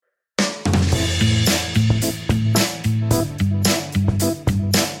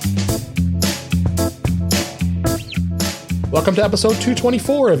Welcome to episode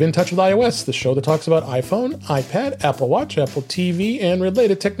 224 of In Touch with iOS, the show that talks about iPhone, iPad, Apple Watch, Apple TV, and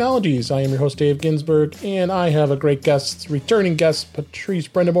related technologies. I am your host, Dave Ginsburg, and I have a great guest, returning guest, Patrice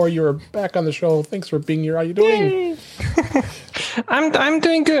Brendamore. You're back on the show. Thanks for being here. How are you doing? I'm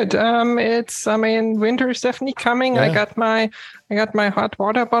doing good. Winter is definitely coming. Yeah. I got my hot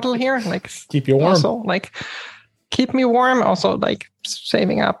water bottle here. Keep you warm. Also, keep me warm. Also,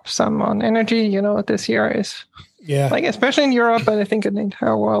 saving up some on energy. You know, this year is especially in Europe, but I think in the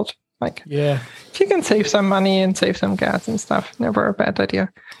entire world. If you can save some money and save some gas and stuff, never a bad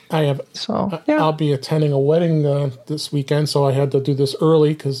idea. I'll be attending a wedding this weekend, so I had to do this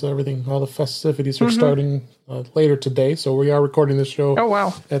early because all the festivities are starting later today. So we are recording this show. Oh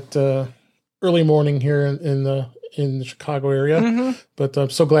wow! At early morning here in the Chicago area. Mm-hmm. But I'm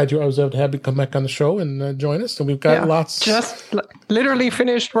so glad I was able to have you come back on the show and join us. And we've got lots. Just literally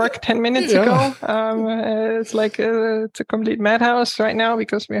finished work 10 minutes ago. It's it's a complete madhouse right now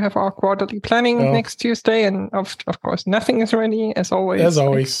because we have our quarterly planning next Tuesday, and of course nothing is ready as always. As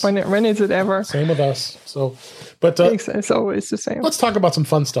always, when is it ever? Same with us. So, but it's always the same. Let's talk about some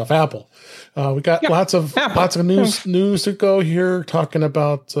fun stuff. Apple. We got lots of news to go here. Talking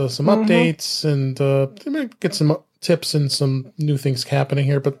about some updates and get some tips and some new things happening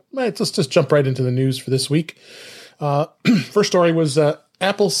here. But let's just jump right into the news for this week. First story was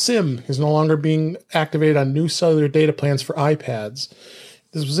Apple SIM is no longer being activated on new cellular data plans for iPads.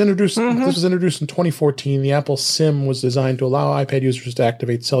 This was introduced. This was introduced in 2014. The Apple SIM was designed to allow iPad users to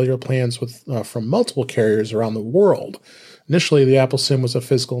activate cellular plans from multiple carriers around the world. Initially, the Apple SIM was a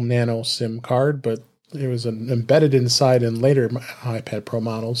physical nano SIM card, but it was embedded inside in later iPad Pro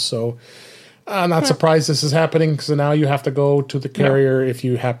models. So I'm not surprised this is happening, because now you have to go to the carrier if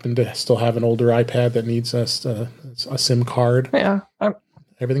you happen to still have an older iPad that needs a SIM card. Yeah,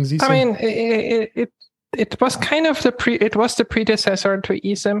 everything's eSIM. I mean, it was kind of the predecessor to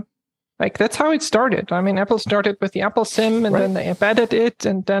eSIM. That's how it started. I mean, Apple started with the Apple SIM, and then they embedded it,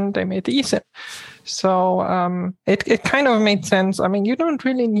 and then they made the eSIM. So it kind of made sense. I mean, you don't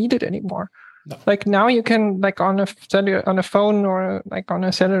really need it anymore. No. Now you can, on a phone or on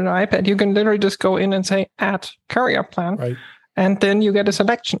a cellular iPad, you can literally just go in and say add carrier plan, right, and then you get a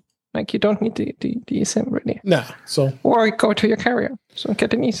selection. You don't need the eSIM really. No. Or go to your carrier, so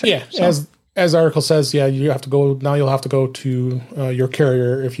get an eSIM. Yeah. So. As the article says, you have to go now. You'll have to go to your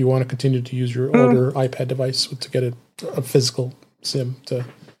carrier if you want to continue to use your older iPad device to get a physical SIM.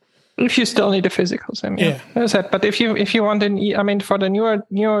 If you still need a physical SIM, that's it. But if you want for the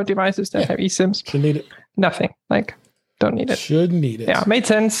newer devices that have eSIMs, should need it. Nothing. Don't need it. Should need it. Yeah, made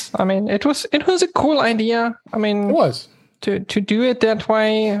sense. I mean, it was a cool idea. I mean, it was to do it that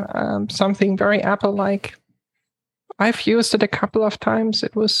way. Something very Apple-like. I've used it a couple of times.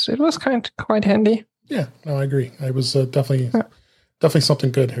 It was quite handy. Yeah, no, I agree. It was definitely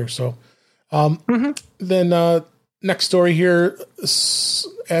something good here. So, then next story here,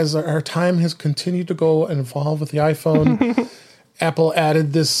 as our time has continued to go and evolve with the iPhone, Apple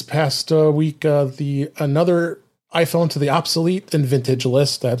added this past week another iPhone to the obsolete and vintage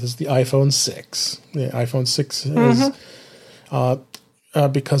list. That is the iPhone 6. The iPhone 6 is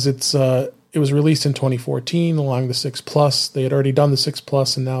because it was released in 2014 along the 6 Plus. They had already done the 6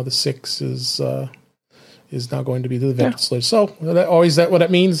 Plus, and now the 6 is now going to be the vintage list. So what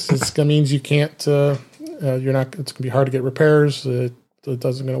it means? It means you can't. You're not. It's going to be hard to get repairs. It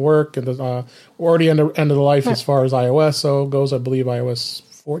doesn't going to work. And we're already end of the life as far as iOS goes. I believe iOS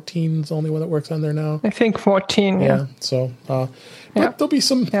 14 is the only one that works on there now. I think 14. Yeah. So, but there'll be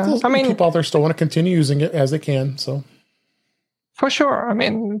some. People out there still want to continue using it as they can. So. For sure. I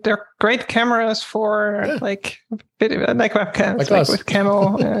mean, they're great cameras for webcams, with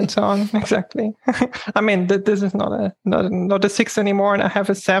camo and so on. Exactly. I mean, this is not a 6 anymore, and I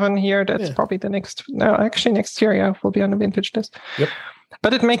have a 7 here. That's probably the next. No, actually, next year will be on the vintage list. Yep.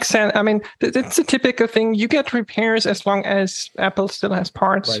 But it makes sense. I mean, it's a typical thing. You get repairs as long as Apple still has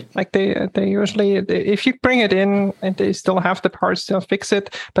parts. Right. They usually, if you bring it in and they still have the parts, they'll fix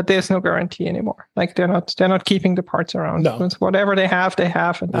it. But there's no guarantee anymore. They're not keeping the parts around. No. Whatever they have,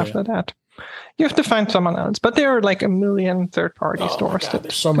 and after that, you have to find someone else. But there are a million third-party stores that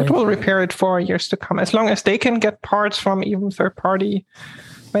will repair it for years to come, as long as they can get parts from even third-party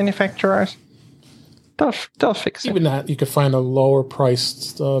manufacturers. They'll fix it. Even that, you could find a lower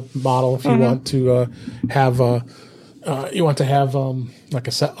priced model if you want to have like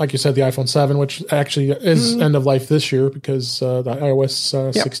you said, the iPhone 7, which actually is end of life this year because the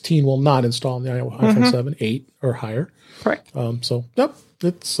iOS 16 will not install on the iPhone 7, 8 or higher. Correct. So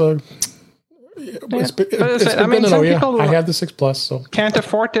it's it's been some people I had the 6 Plus, so can't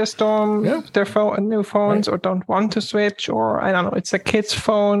afford their new phones, or don't want to switch, or I don't know, it's a kid's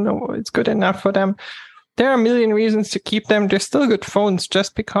phone, or it's good enough for them. There are a million reasons to keep them. They're still good phones.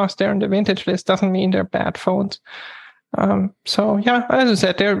 Just because they're on the vintage list doesn't mean they're bad phones. So yeah, as I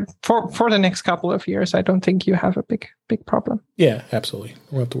said, they're for the next couple of years. I don't think you have a big problem. Yeah, absolutely.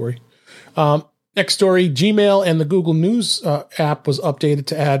 Don't have to worry. Next story: Gmail and the Google News app was updated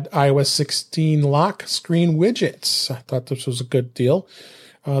to add iOS 16 lock screen widgets. I thought this was a good deal.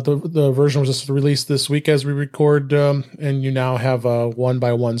 The version was just released this week as we record, and you now have a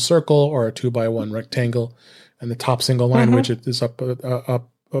 1x1 circle or a 2x1 rectangle, and the top single line widget is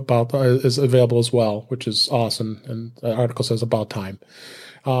is available as well, which is awesome. And the article says about time.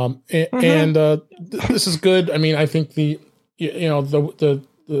 This is good. I mean, I think the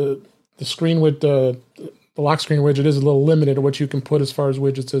screen with the lock screen widget is a little limited to what you can put as far as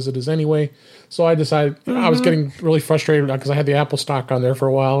widgets as it is anyway. So I decided I was getting really frustrated because I had the Apple stock on there for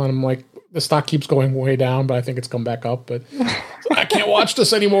a while, and I'm like, the stock keeps going way down, but I think it's come back up. But I can't watch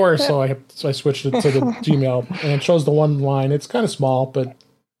this anymore, so I switched it to the Gmail, and it shows the one line. It's kind of small, but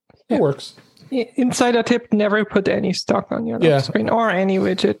it works. Insider tip: never put any stock on your lock screen or any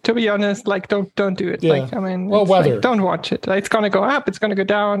widget. To be honest, like don't do it. Yeah. Like, I mean, weather. Like, don't watch it. It's gonna go up. It's gonna go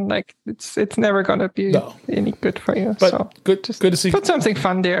down. Like it's never gonna be any good for you. But so good to see. Put something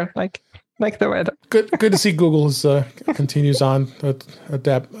fun there, like the weather. Good to see Google's continues on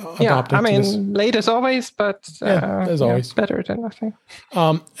adapting. Yeah, I mean, to this. late as always, but as always, better than nothing.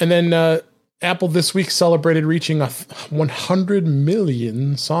 And then. Apple this week celebrated reaching 100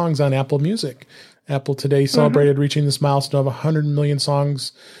 million songs on Apple Music. Apple today celebrated reaching this milestone of 100 million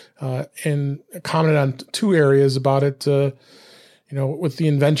songs and commented on 2 areas about it. With the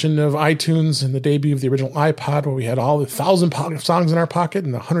invention of iTunes and the debut of the original iPod, where we had all the 1,000 songs in our pocket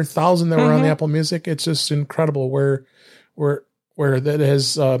and 100,000 that were on the Apple Music. It's just incredible where that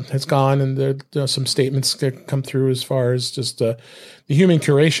has gone, and there some statements that come through as far as just the human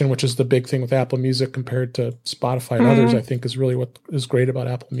curation, which is the big thing with Apple Music compared to Spotify and others. I think is really what is great about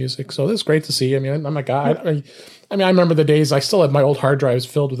Apple Music. So it's great to see. I mean, I'm a guy. I remember the days I still had my old hard drives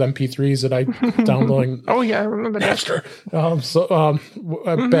filled with MP3s that I downloading. Oh yeah, I remember that. Extra.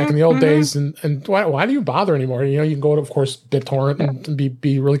 Back in the old days, and why do you bother anymore? You can go to, of course, BitTorrent and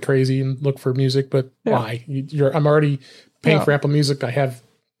be really crazy and look for music, but why? I'm already paying for Apple Music. I have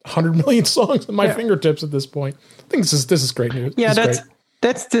 100 million songs at my fingertips at this point. I think this is great news. Yeah,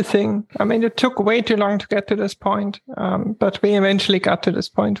 that's the thing. I mean, it took way too long to get to this point, but we eventually got to this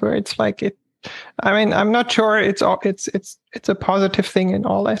point where it's like it. I mean, I'm not sure it's a positive thing in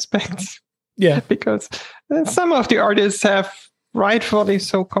all aspects. Yeah, because some of the artists have rightfully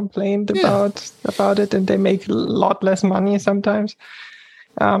so complained about it, and they make a lot less money sometimes.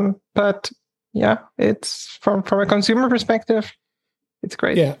 But yeah, it's from a consumer perspective, it's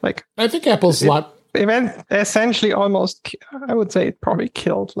great. Yeah, like I think Apple's essentially almost, I would say, it probably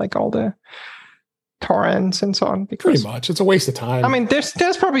killed like all the torrents and so on. Because, pretty much, it's a waste of time. I mean, there's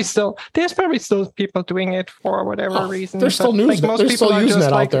probably still people doing it for whatever reason. There's still news. Like, there's still using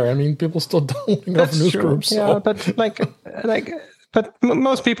that out there. I mean, people still downloading off news groups. So. Yeah, but But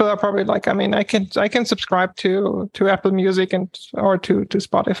most people are probably like, I mean, I can subscribe to Apple Music or to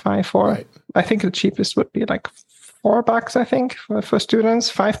Spotify for, I think the cheapest would be like $4, I think, for students,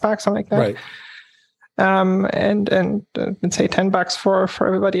 $5, something like that. Right. And let's say $10 for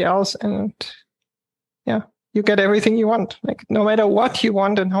everybody else, and you get everything you want. Like no matter what you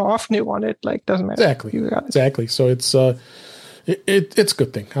want and how often you want it, like doesn't matter. Exactly. You got it. Exactly. So it's it's a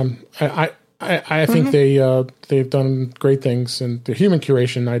good thing. I think they've done great things, and the human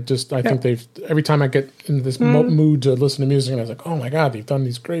curation. I think they've, every time I get in this mood to listen to music, and I was like, oh my god, they've done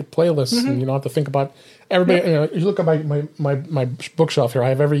these great playlists, and you don't have to think about everybody. You look at my bookshelf here. I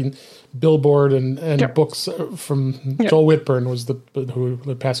have every Billboard and books from Joel Whitburn was who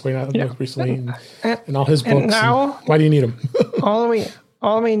passed away recently, and all his books. Now, why do you need them? All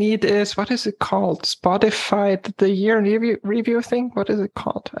we need is, what is it called? Spotify, the year review thing. What is it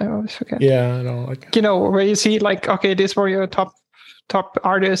called? I always forget. Yeah, I know. Where you see like, okay, these were your top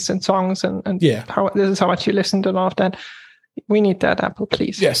artists and songs, and how this is how much you listened and all of that. We need that, Apple,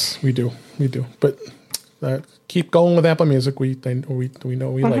 please. Yes, we do. But keep going with Apple Music. We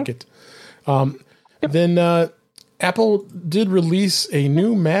know we like it. Then Apple did release a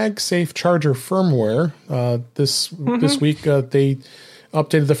new MagSafe charger firmware this week. They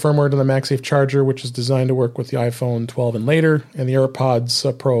updated the firmware to the MagSafe charger, which is designed to work with the iPhone 12 and later, and the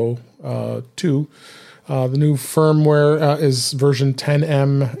AirPods Pro 2. The new firmware is version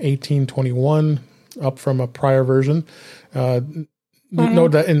 10M1821, up from a prior version. know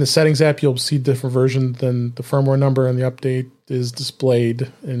that in the settings app, you'll see different version than the firmware number and the update is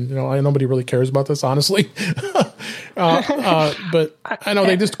displayed. And, nobody really cares about this, honestly. But I know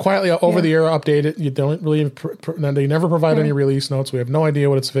they just quietly over the air update it. You don't really, they never provide any release notes. We have no idea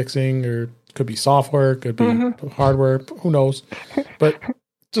what it's fixing, or it could be software, it could be hardware, who knows. But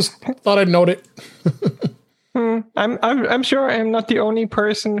just thought I'd note it. I'm sure I'm not the only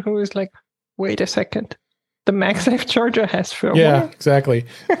person who is like, wait a second. The MagSafe charger has firmware. Yeah, exactly.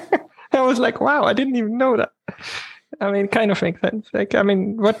 I was like, wow, I didn't even know that. I mean, kind of makes sense. Like, I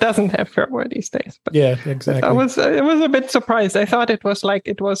mean, what doesn't have firmware these days? But yeah, exactly. I was a bit surprised. I thought it was like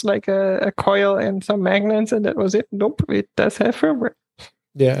a coil and some magnets, and that was it. Nope, it does have firmware.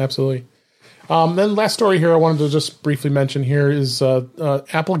 Yeah, absolutely. Then last story here I wanted to just briefly mention here is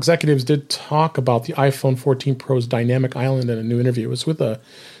Apple executives did talk about the iPhone 14 Pro's Dynamic Island in a new interview. It was with a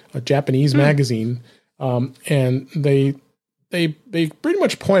Japanese magazine. And they pretty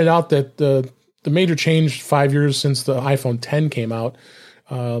much pointed out that the major change 5 years since the iPhone 10 came out,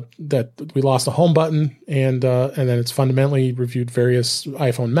 that we lost the home button, and then it's fundamentally reviewed various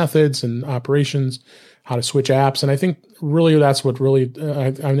iPhone methods and operations, how to switch apps. And I think really that's what really,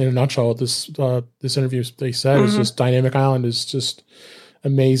 in a nutshell, this interview they said is just Dynamic Island is just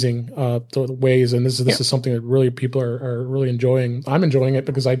amazing the ways, and this is something that really people are really enjoying. I'm enjoying it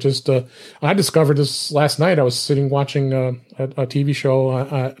because I just I discovered this last night. I was sitting watching a TV show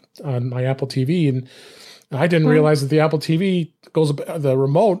on my Apple TV, and I didn't realize that the Apple TV goes the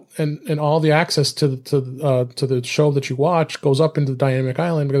remote and all the access to the show that you watch goes up into the Dynamic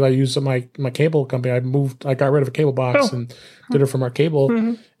Island, because I use my cable company. I got rid of a cable box and did it from our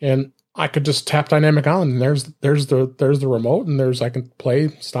cable, and I could just tap Dynamic Island, and there's the remote, and I can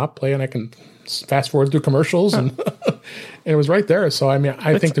stop play, and I can fast forward through commercials, and and it was right there. So I mean,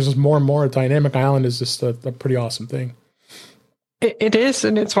 I think there's just more and more. Dynamic Island is just a pretty awesome thing. It is,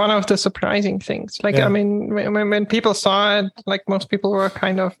 and it's one of the surprising things. Like, I mean, when people saw it, like most people were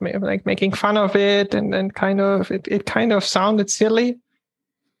kind of like making fun of it, and kind of it kind of sounded silly.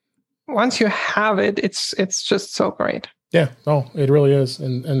 Once you have it, it's just so great. Yeah, it really is,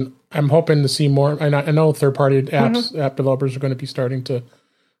 and I'm hoping to see more. And I know third-party app developers are going to be starting to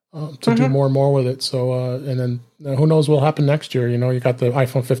do more and more with it. So, and then who knows what will happen next year? You got the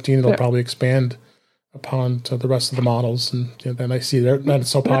iPhone 15; it'll probably expand upon to the rest of the models, and then I see that it's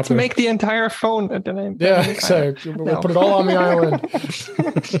so popular. Let's make the entire phone at the name. Yeah, so we'll put it all on the island.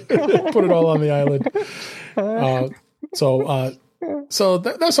 Put it all on the island. So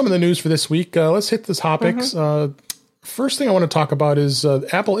that's some of the news for this week. Let's hit the topics. First thing I want to talk about is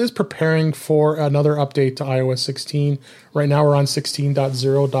Apple is preparing for another update to iOS 16. Right now we're on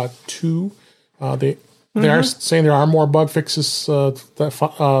 16.0.2. They are saying there are more bug fixes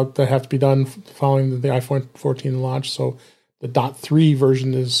that have to be done following the iPhone 14 launch. So the .3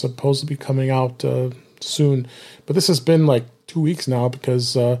 version is supposed to be coming out soon. But this has been like 2 weeks now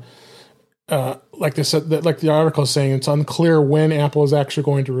because like they said, like the article is saying, it's unclear when Apple is actually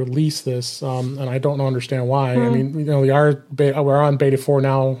going to release this, and I don't understand why. I mean, we're on beta 4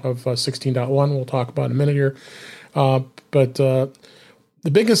 now of 16.1. We'll talk about in a minute here, but the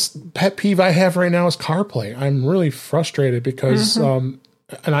biggest pet peeve I have right now is CarPlay. I'm really frustrated because, and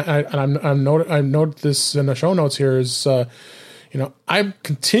I noted this in the show notes here is. I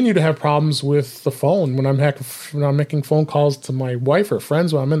continue to have problems with the phone when I'm making phone calls to my wife or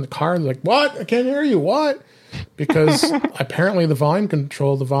friends when I'm in the car. They're like, "What? I can't hear you. What?" Because apparently the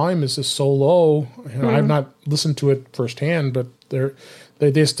volume is just so low. I've not listened to it firsthand, but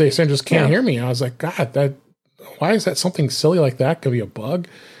they just can't hear me. I was like, God, why is that something silly like that? Could be a bug.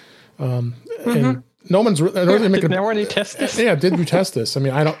 And no one's really making. Did already test this? Yeah, did we test this? I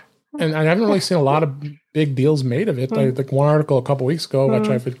mean, I don't. And I haven't really seen a lot of big deals made of it. Like one article a couple weeks ago, which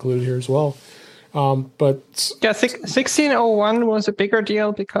I've included here as well. But 1601 was a bigger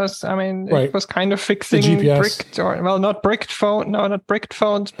deal because it was kind of fixing bricked not bricked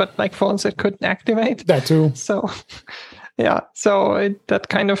phones, but like phones that couldn't activate. That too. So that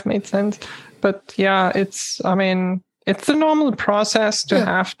kind of made sense. But yeah, it's the normal process to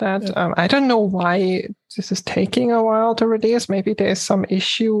have that. Yeah. I don't know why this is taking a while to release. Maybe there's some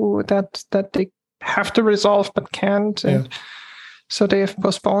issue that they have to resolve but can't, and so they have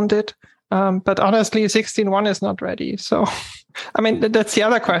postponed it. But honestly, 16.1 is not ready. So, that's the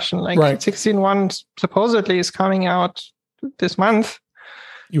other question. 16.1 supposedly is coming out this month.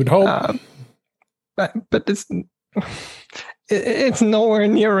 You would hope, but it's nowhere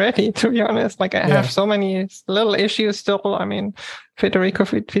near ready, to be honest. I have so many little issues still. Federico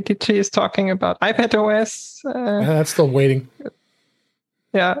Fitici is talking about iPadOS. That's still waiting.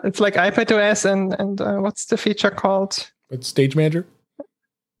 Yeah, it's like iPadOS and what's the feature called? It's Stage Manager.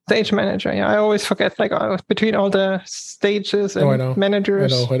 Stage Manager. Yeah, I always forget, like, between all the stages and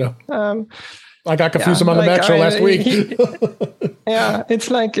managers. I know. I got confused on the metro last week. Yeah,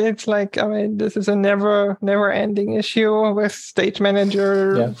 it's like I mean, this is a never ending issue with Stage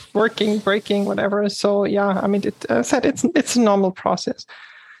Manager working, breaking, whatever. So yeah, I mean, it's a normal process.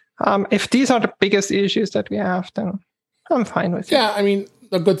 If these are the biggest issues that we have, then I'm fine with it. Yeah, I mean,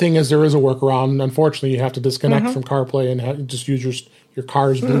 the good thing is there is a workaround. Unfortunately, you have to disconnect from CarPlay and just use your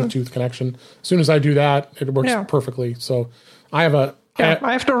car's Bluetooth connection. As soon as I do that, it works perfectly. So I have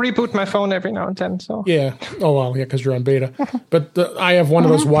I have to reboot my phone every now and then. So yeah. Oh well, yeah, because you're on beta. But I have one of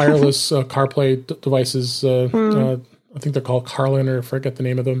those wireless CarPlay devices. I think they're called Carlin, or I forget the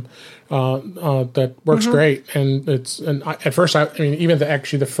name of them. That works great, and at first, I mean, even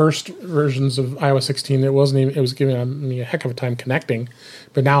the first versions of iOS 16, it was giving me a heck of a time connecting,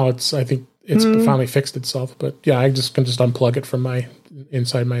 but now I think it's finally fixed itself. But yeah, I can just unplug it from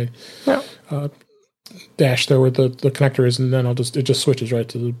inside my dash there where the connector is, and then it just switches right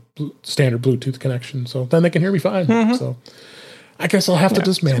to the standard Bluetooth connection. So then they can hear me fine. So I guess I'll have to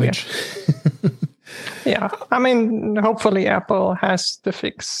just manage. Yeah, I mean, hopefully Apple has the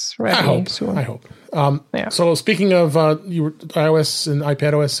fix ready soon. I hope. So speaking of iOS and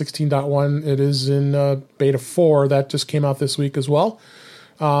iPadOS 16.1, it is in beta 4. That just came out this week as well.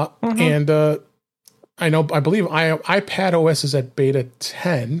 And I believe iPadOS is at beta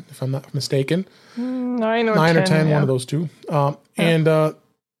 10, if I'm not mistaken. 9 or 10, one of those two. And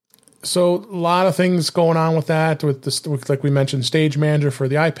so a lot of things going on with that, with like we mentioned, Stage Manager for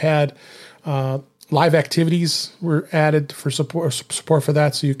the iPad. Live activities were added for support for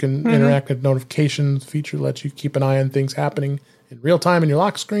that, so you can interact with notifications. Feature lets you keep an eye on things happening in real time in your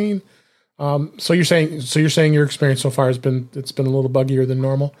lock screen. So you're saying your experience so far it's been a little buggier than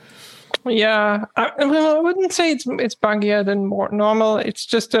normal. Yeah, I wouldn't say it's buggier than more normal. It's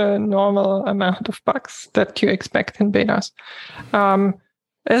just a normal amount of bugs that you expect in betas.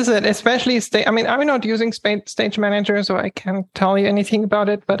 Is it especially I'm not using Stage Manager, so I can't tell you anything about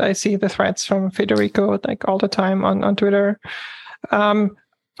it, but I see the threads from Federico like all the time on Twitter.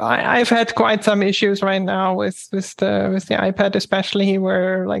 I've had quite some issues right now with the iPad, especially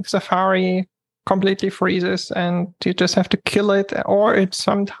where like Safari completely freezes and you just have to kill it, or it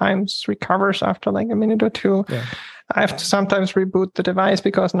sometimes recovers after like a minute or two. Yeah. I have to sometimes reboot the device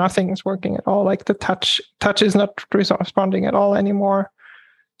because nothing is working at all. Like the touch is not responding at all anymore.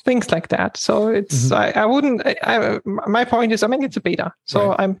 Things like that. So it's, my point is, I mean, it's a beta,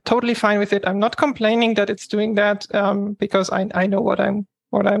 so I'm totally fine with it. I'm not complaining that it's doing that because I know what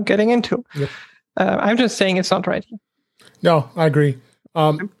I'm getting into. Yep. I'm just saying it's not ready. No, I agree.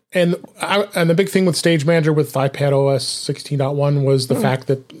 And the big thing with Stage Manager with iPadOS 16.1 was the fact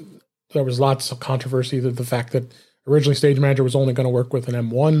that there was lots of controversy that the fact that originally Stage Manager was only going to work with an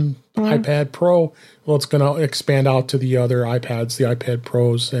M1 iPad Pro. Well, it's going to expand out to the other iPads, the iPad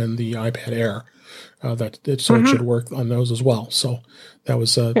Pros and the iPad Air. It should work on those as well. So that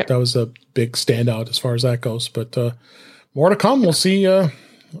was a big standout as far as that goes. But more to come. We'll see.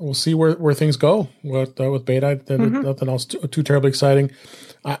 We'll see where things go with beta. Nothing else too terribly exciting.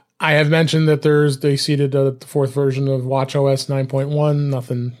 I have mentioned that they seeded the fourth version of watchOS 9.1.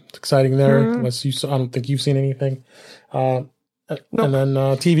 Nothing exciting there, unless I don't think you've seen anything. Nope. And then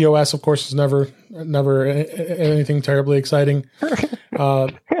tvOS, of course, is never anything terribly exciting.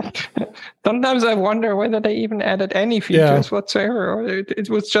 Sometimes I wonder whether they even added any features whatsoever, or it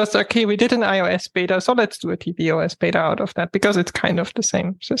was just, okay, we did an iOS beta, so let's do a tvOS beta out of that, because it's kind of the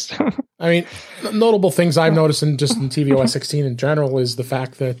same system. I mean, notable things I've noticed in tvOS 16 in general is the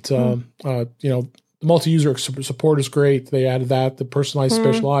fact that, multi-user support is great. They added that, the personalized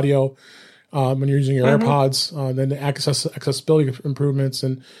spatial audio when you're using your AirPods, then the accessibility improvements.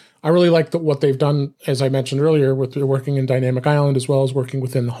 And I really like what they've done, as I mentioned earlier, with working in Dynamic Island as well as working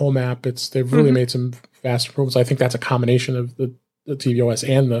within the Home app. They've really made some vast improvements. I think that's a combination of the tvOS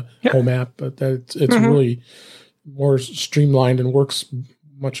and the Home app, but it's really more streamlined and works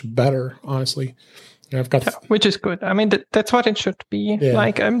much better, honestly. I've got which is good. I mean, that's what it should be. Yeah.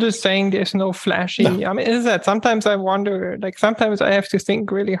 Like, I'm just saying there's no flashy. No. I mean, is that sometimes I wonder, like, sometimes I have to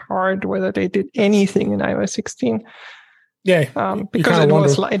think really hard whether they did anything in iOS 16. Yeah. Because it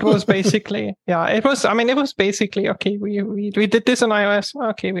was basically, it was basically, okay, we did this on iOS.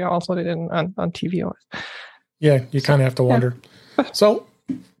 Okay, we also did it on tvOS. Yeah, you kind of have to wonder. Yeah. So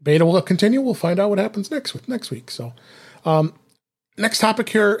beta will continue. We'll find out what happens next week. So, next topic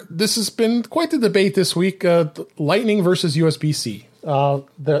here. This has been quite the debate this week. Lightning versus USB-C.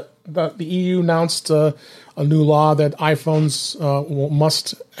 The the EU announced a new law that iPhones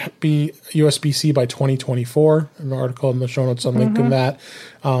must be USB-C by 2024. An article in the show notes, I'm linking that.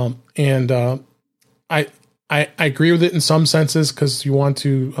 I agree with it in some senses because you want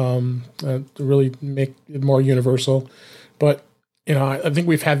to really make it more universal. But, I think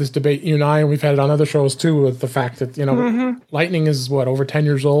we've had this debate, you and I, and we've had it on other shows too, with the fact that, Lightning is over 10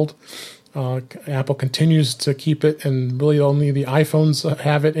 years old. Apple continues to keep it, and really only the iPhones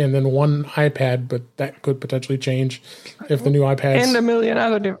have it, and then one iPad, but that could potentially change if the new iPads. And a million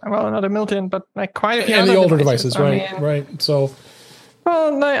other, not a million, but like quite a few. And the older devices, right? Right. So.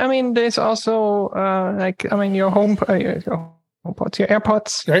 Well, no, I mean, there's also your HomePods, your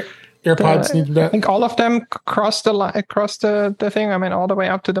AirPods. Right. AirPods need that. I think all of them cross the thing. I mean, all the way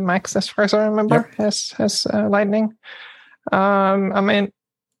up to the Max, as far as I remember, has Lightning. I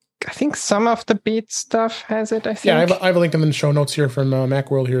think some of the Beats stuff has it. I think. Yeah, I have a link in the show notes here from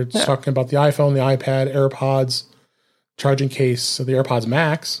Macworld here. It's talking about the iPhone, the iPad, AirPods, charging case, so the AirPods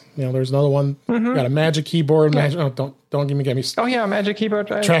Max. There's another one. Got a Magic Keyboard. Don't even get me. Oh yeah, Magic Keyboard.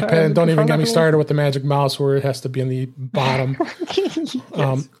 Trackpad. Don't even get me started with the Magic Mouse, where it has to be in the bottom. Yes.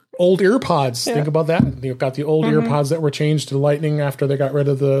 Old EarPods. Yeah. Think about that. You've got the old EarPods that were changed to Lightning after they got rid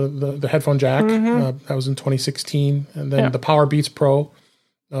of the headphone jack. That was in 2016, and then the Power Beats Pro.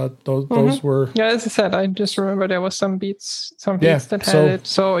 Those were. Yeah, as I said, I just remember there was some Beats that had it.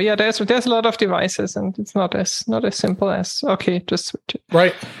 So yeah, there's a lot of devices, and it's not as simple as just switch it.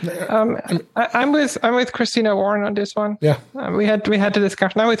 Right. I'm with Christina Warren on this one. Yeah. We had the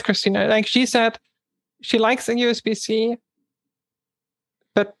discussion. I'm with Christina. Like she said, she likes a USB-C,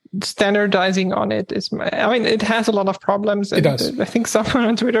 but standardizing on it it has a lot of problems. It does. I think someone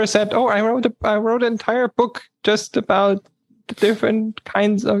on Twitter said, "Oh, I wrote an entire book just about the different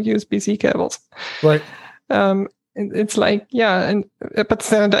kinds of USB-C cables." Right. It's like, but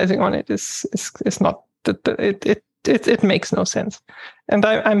standardizing on it is not it makes no sense. And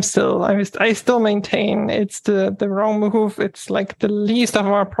I still maintain it's the wrong move. It's like the least of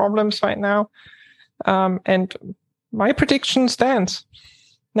our problems right now. And my prediction stands.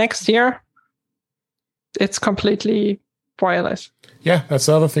 Next year, it's completely wireless. Yeah, that's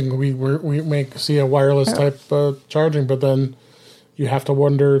the other thing. We may see a wireless type charging, but then you have to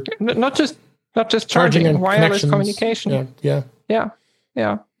wonder not just charging and wireless communication. Yeah.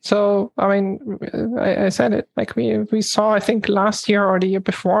 So I mean, I said it. Like we saw, I think last year or the year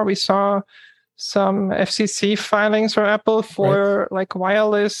before, we saw some FCC filings for Apple for like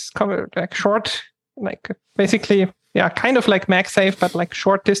wireless, like short, like basically. Yeah, kind of like MagSafe, but like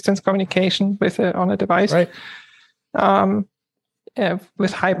short distance communication on a device, right?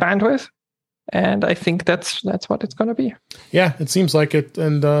 With high bandwidth, and I think that's what it's going to be. Yeah, it seems like it,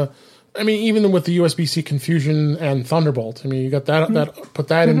 and even with the USB-C confusion and Thunderbolt, you got that put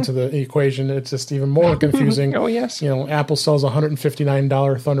that into the equation. It's just even more confusing. Oh yes, Apple sells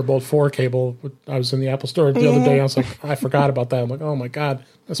 $159 Thunderbolt 4 cable. I was in the Apple store the other day. I was like, I forgot about that. I'm like, oh my god,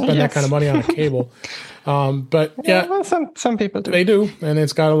 I spend that kind of money on a cable. But well, some people do. They do, and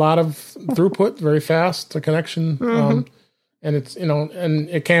it's got a lot of throughput, very fast connection, and it's and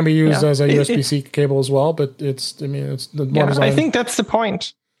it can be used as a USB-C cable as well. But it's the more design. I think that's the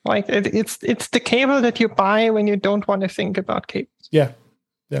point. Like it's the cable that you buy when you don't want to think about cables. Yeah.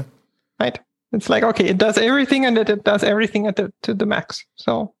 Right. It's like, okay, it does everything, and it does everything to the max.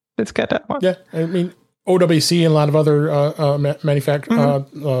 So let's get that one. Yeah, OWC and a lot of other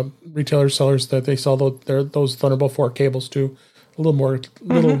retailers, sellers that they sell those Thunderbolt 4 cables to a little more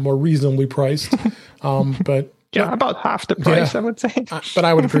reasonably priced. But about half the price, I would say. But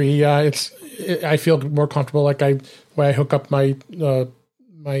I would agree. I feel more comfortable. Like when I hook up my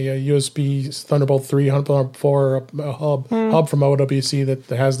USB Thunderbolt 3, Thunderbolt 4 hub from OWC that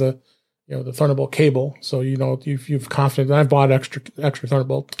has the the Thunderbolt cable. So you've confident. And I've bought extra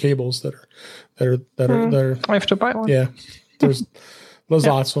Thunderbolt cables that are. I have to buy one. Yeah, there's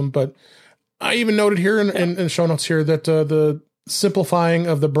lots of them. But I even noted here in the show notes here that the simplifying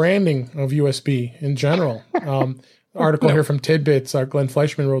of the branding of USB in general. Article here from Tidbits. Glenn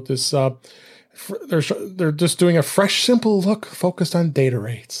Fleischman wrote this. They're just doing a fresh, simple look focused on data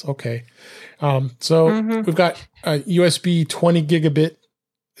rates. Okay. So we've got USB 20 gigabit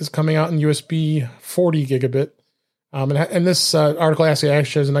is coming out in USB 40 gigabit. And this article actually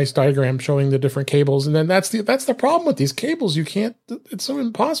has a nice diagram showing the different cables. And then that's the problem with these cables. You can't, it's so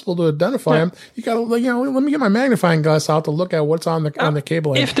impossible to identify them. You got to, let me get my magnifying glass out to look at what's on the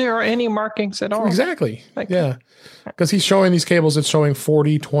cable. If there are any markings at all. Exactly. Because he's showing these cables, it's showing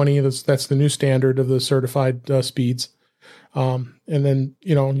 40, 20. That's the new standard of the certified speeds. And And then,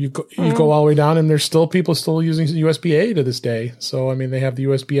 you go all the way down, and there's still people still using USB-A to this day. So, I mean, they have the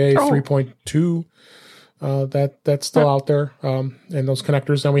USB-A 3.2 that's still out there, and those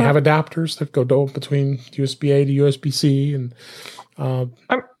connectors. And we have adapters that go between USB-A to USB-C. And I'm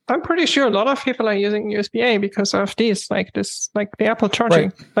pretty sure a lot of people are using USB-A because of these, like the Apple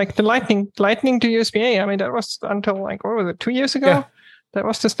charging, like the Lightning to USB-A. I mean, that was until what was it, 2 years ago? Yeah. That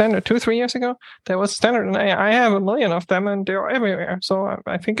was the standard. 2-3 years ago, that was standard, and I have a million of them, and they're everywhere. So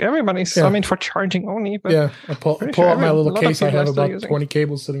I think everybody's. I mean, for charging only. But I pull out my little case. I have about 20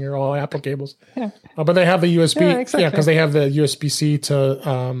 cables sitting here, all Apple cables. Yeah. But they have the USB. Yeah, exactly. Because they have the USB-C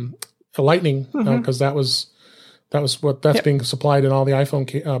to Lightning, because that's being supplied in all the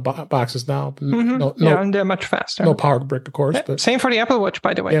iPhone boxes now. And they're much faster. No power brick, of course. But same for the Apple Watch,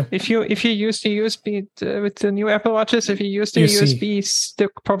 by the way. Yeah. If you use the USB with the new Apple Watches, if you use the the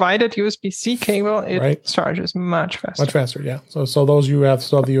provided USB-C cable, it charges much faster. Much faster, yeah. So those you have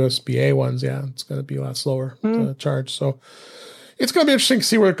still have the USB-A ones, it's going to be a lot slower to charge. So it's going to be interesting to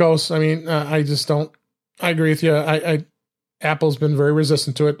see where it goes. I mean, I agree with you. Apple's been very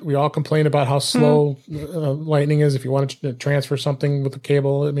resistant to it. We all complain about how slow Lightning is. If you want to transfer something with a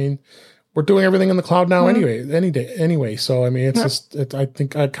cable, I mean, we're doing everything in the cloud now anyway. So, I mean, I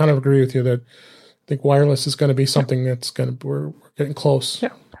think I kind of agree with you that I think wireless is going to be something we're getting close.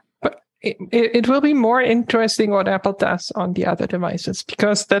 Yeah. But it will be more interesting what Apple does on the other devices,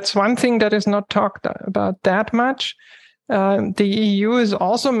 because that's one thing that is not talked about that much. The EU is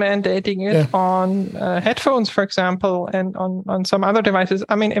also mandating it on headphones, for example, and on some other devices.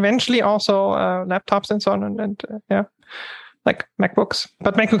 I mean, eventually also laptops and so on, and like MacBooks.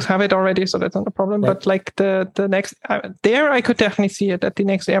 But MacBooks have it already, so that's not a problem. Right. But like the next, there I could definitely see it at the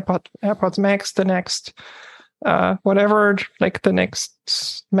next AirPods Max, the next whatever, like the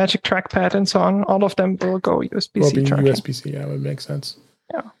next Magic Trackpad and so on. All of them will go USB-C charging. USB-C, yeah, it would make sense.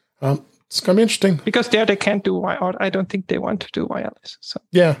 Yeah. It's going to be interesting. Because there they can't do wireless. I don't think they want to do wireless. So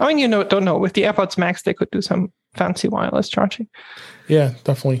I mean, don't know. With the AirPods Max, they could do some fancy wireless charging. Yeah,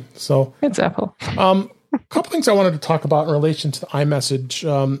 definitely. So it's Apple. A couple things I wanted to talk about in relation to the iMessage.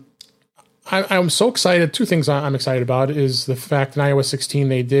 I'm so excited. Two things I'm excited about is the fact in iOS 16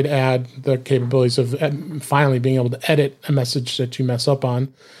 they did add the capabilities of finally being able to edit a message that you mess up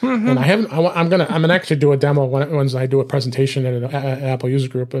on. And I'm gonna actually do a demo once I do a presentation at an Apple user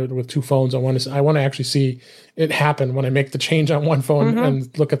group with two phones. I want to actually see it happen when I make the change on one phone and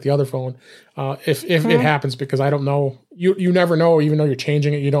look at the other phone. If it happens, because I don't know. You never know, even though you're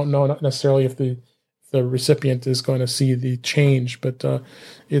changing it. You don't know necessarily if the recipient is going to see the change, but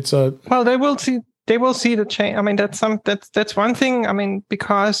it's a they will see the change. I mean, that's one thing. I mean,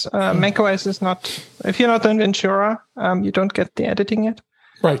 because macOS is not, if you're not in Ventura, you don't get the editing yet.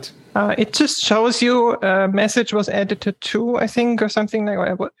 Right. It just shows you a message was edited to, I think, or something like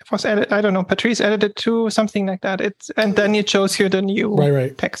that. It was edited. I don't know. Patrice edited to something like that. And then it shows you the new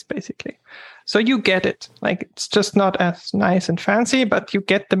text basically. So you get it. Like, it's just not as nice and fancy, but you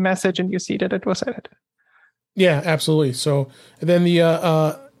get the message and you see that it was edited. Yeah, absolutely. So then the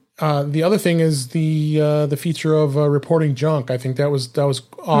other thing is the feature of reporting junk. I think that was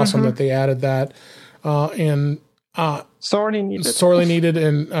awesome that they added that, and sorely needed,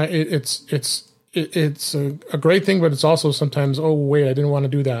 and it's a great thing, but it's also sometimes, oh wait, I didn't want to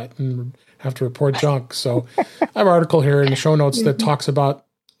do that and have to report junk. So I have an article here in the show notes that talks about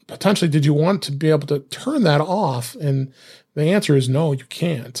potentially, did you want to be able to turn that off? And the answer is no, you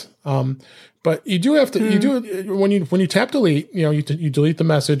can't. But you do have to. You do when you tap delete. You delete the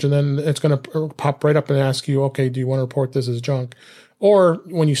message, and then it's going to pop right up and ask you, okay, do you want to report this as junk? Or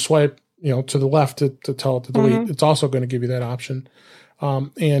when you swipe, to the left to tell it to delete, it's also going to give you that option,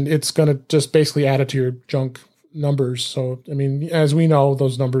 and it's going to just basically add it to your junk numbers. So I mean, as we know,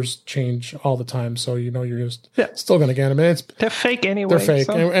 those numbers change all the time. So you're just still going to get them. And they're fake anyway. They're fake,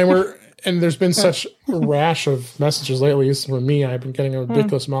 so. And there's been such a rash of messages lately. At least for me, I've been getting a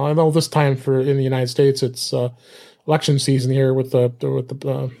ridiculous amount. I know this time in the United States, it's election season here with the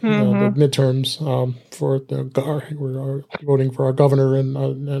midterms we're voting for our governor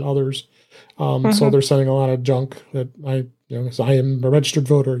and others. So they're sending a lot of junk that so I am a registered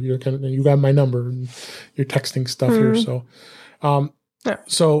voter. You got my number, and you're texting stuff here.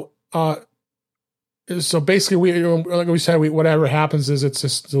 So basically, like we said, whatever happens is it's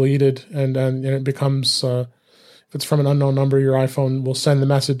just deleted, and it becomes if it's from an unknown number, your iPhone will send the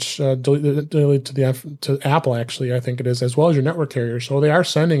message deleted to Apple. Actually, I think it is, as well as your network carrier. So they are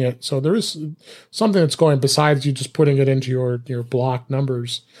sending it. So there is something that's going besides you just putting it into your blocked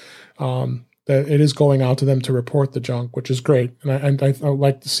numbers. that it is going out to them to report the junk, which is great. And I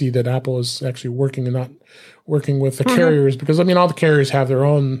like to see that Apple is actually working and not working with the carriers, because I mean all the carriers have their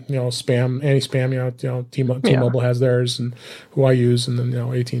own spam, anti-spam. T-Mobile has theirs, and who I use, and then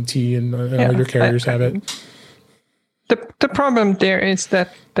AT&T and all your carriers have it. The problem there is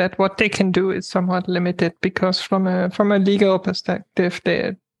that what they can do is somewhat limited, because from a legal perspective,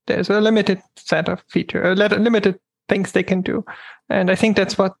 there's a limited set of features, limited things they can do, and I think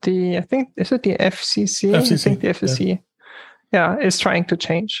that's what is it the FCC? I think the FCC, is trying to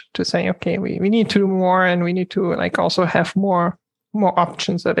change, to say, okay, we need to do more, and we need to also have more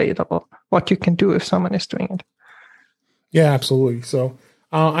options available. What you can do if someone is doing it. Yeah, absolutely. So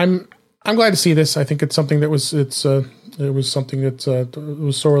I'm glad to see this. I think it's something that was something that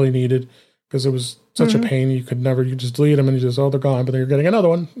was sorely needed, because it was such a pain. You just delete them and you just, they're gone, but then you're getting another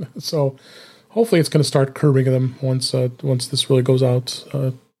one. So hopefully it's going to start curbing them once this really goes out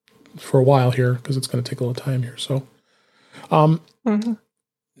for a while here, because it's going to take a little time here. So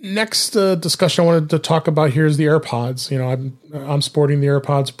next discussion I wanted to talk about here is the AirPods. I'm sporting the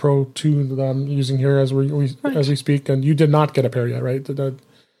AirPods Pro 2 that I'm using here as we speak, and you did not get a pair yet, right?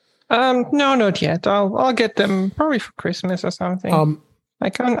 No, not yet. I'll get them probably for Christmas or something.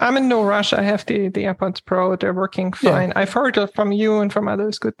 I'm in no rush. I have the AirPods Pro. They're working fine. Yeah. I've heard from you and from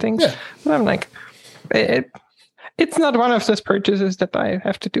others good things. Yeah. But I'm like, it's not one of those purchases that I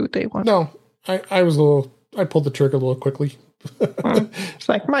have to do day one. No, I pulled the trigger a little quickly. It's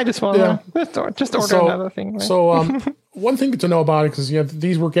like, might as well just order another thing. Right? So one thing to know about it, because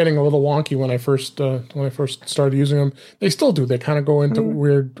these were getting a little wonky when I first started using them. They still do. They kind of go into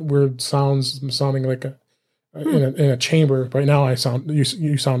weird sounds, sounding like in a chamber. Right now,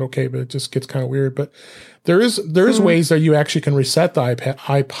 you sound okay, but it just gets kind of weird. But there is ways that you actually can reset the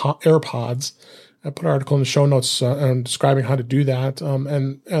AirPods. I put an article in the show notes describing how to do that.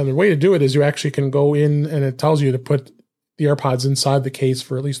 And the way to do it is you actually can go in, and it tells you to put the AirPods inside the case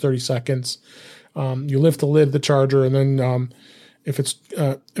for at least 30 seconds. You lift the lid of the charger, and then if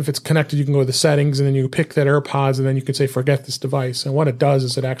it's connected, you can go to the settings, and then you pick that AirPods, and then you can say forget this device. And what it does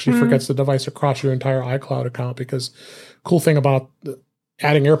is it actually forgets the device across your entire iCloud account. Because cool thing about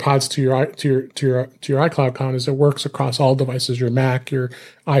adding AirPods to your iCloud account is it works across all devices: your Mac, your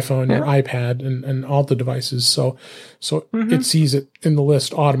iPhone, your iPad, and all the devices. So it sees it in the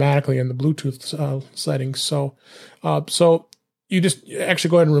list automatically in the Bluetooth settings. So you just actually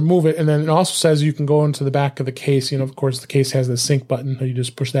go ahead and remove it, and then it also says you can go into the back of the case. Of course, the case has the sync button. So you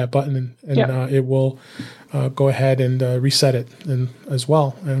just push that button, and it will go ahead and reset it as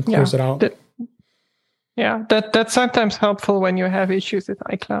well and close it out. That's sometimes helpful when you have issues with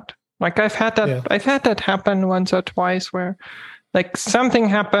iCloud. Like I've had that. Yeah. I've had that happen once or twice, where something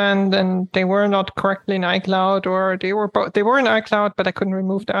happened and they were not correctly in iCloud, or they were in iCloud, but I couldn't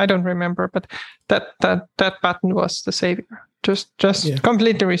remove them. I don't remember, but that button was the savior. Just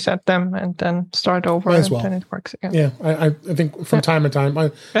completely reset them and then start over, and then it works again. Yeah, I think from time to time,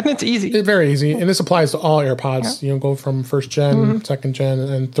 and it's easy. It's very easy, and this applies to all AirPods. Go from first gen, second gen,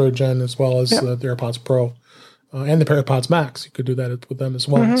 and third gen, as well as the AirPods Pro and the AirPods Max. You could do that with them as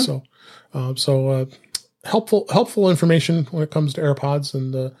well. So helpful information when it comes to AirPods,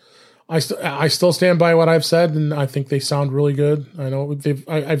 and I still stand by what I've said, and I think they sound really good. I know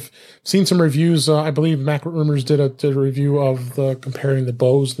I've seen some reviews. I believe Mac Rumors did a review of comparing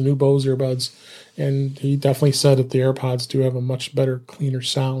the new Bose earbuds, and he definitely said that the AirPods do have a much better, cleaner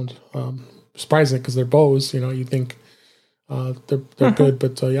sound. Surprising, because they're Bose. You think they're good,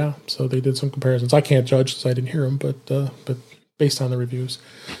 but so they did some comparisons. I can't judge since I didn't hear them, but based on the reviews,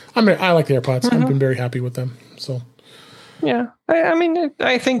 I like the AirPods. I've been very happy with them. So. Yeah,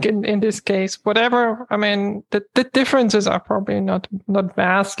 I think in this case, whatever. The differences are probably not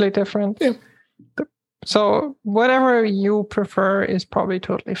vastly different. Yeah. So whatever you prefer is probably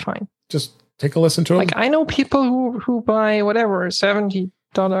totally fine. Just take a listen to them. I know people who buy whatever $70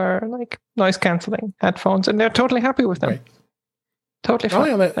 noise canceling headphones, and they're totally happy with them. Right. Totally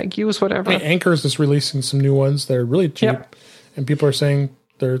fine. Use whatever. Anchor is just releasing some new ones. They're really cheap, and people are saying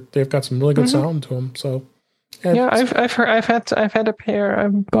they've got some really good sound to them. So. I've had a pair I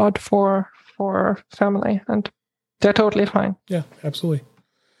bought for family, and they're totally fine. Yeah, absolutely.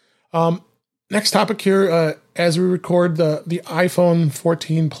 Next topic here, as we record, the iPhone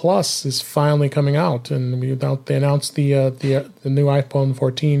 14 Plus is finally coming out, and they announced the new iPhone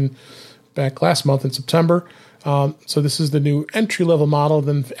 14 back last month in September. So this is the new entry-level model.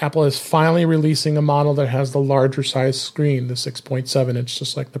 Then Apple is finally releasing a model that has the larger size screen, the 6.7 inch,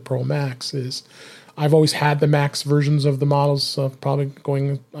 just like the Pro Max is. I've always had the max versions of the models, probably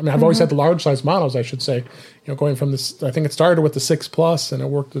going. I mean, I've always had the large size models, I should say. Going from this, I think it started with the 6 Plus, and it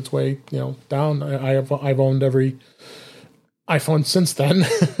worked its way, down. I've owned every iPhone since then.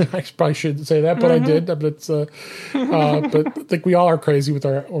 I probably shouldn't say that, but I did. But I think we all are crazy with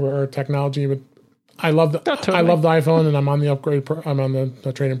our technology. But I love the I love the iPhone, and I'm on the upgrade. I'm on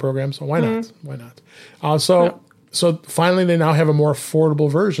the trade-in program, so why not? Why not? So finally, they now have a more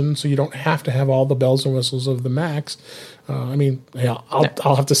affordable version, so you don't have to have all the bells and whistles of the Max.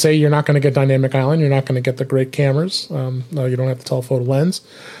 I'll have to say you're not going to get Dynamic Island. You're not going to get the great cameras. No, you don't have the telephoto lens.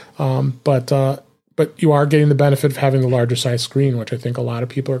 But you are getting the benefit of having the larger size screen, which I think a lot of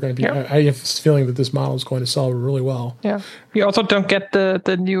people are going to be. Yeah. I have this feeling that this model is going to sell really well. Yeah. You also don't get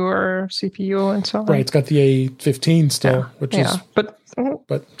the newer CPU and so on. Right. It's got the A15 still, which is. But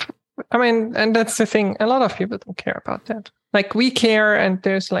I mean, and that's the thing. A lot of people don't care about that. Like we care, and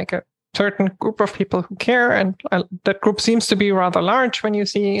there's like a certain group of people who care, and that group seems to be rather large when you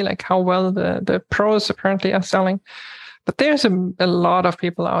see like how well the pros apparently are selling. But there's a lot of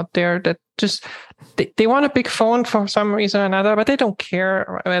people out there that just they want a big phone for some reason or another, but they don't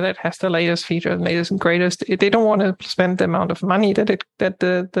care whether it has the latest features, latest and greatest. They don't want to spend the amount of money that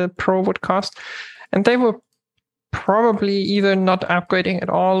the Pro would cost, and they were probably either not upgrading at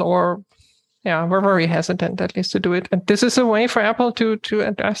all or were very hesitant at least to do it. And this is a way for Apple to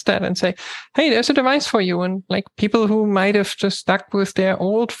address that and say, hey, there's a device for you. And like people who might have just stuck with their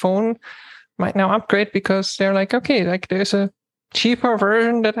old phone might now upgrade because they're like, okay, like there's a cheaper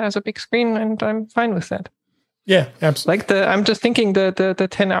version that has a big screen, and I'm fine with that. Yeah, absolutely. Like I'm just thinking the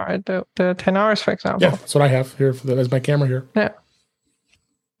 10 hours, for example. Yeah, that's what I have here as my camera here.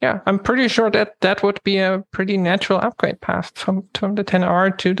 Yeah, I'm pretty sure that would be a pretty natural upgrade path from the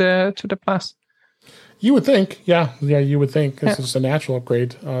 10R to the Plus. You would think, you would think this is a natural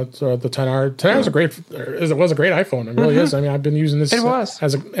upgrade. So the 10R is a great, it was a great iPhone. It really is. I mean, I've been using this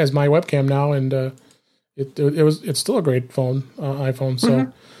as my webcam now, and it's still a great phone, iPhone.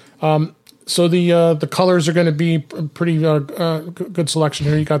 So, so the colors are going to be pretty good selection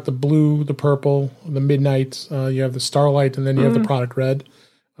here. You got the blue, the purple, the midnight. You have the starlight, and then you have the product red.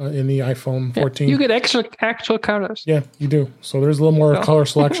 In the iPhone 14, you get actual colors. Yeah, you do. So there's a little more color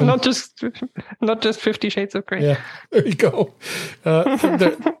selection. not just 50 Shades of Grey. Yeah, there you go.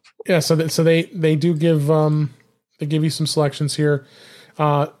 So they do give they give you some selections here.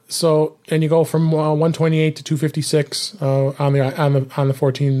 So and you go from 128 to 256 on the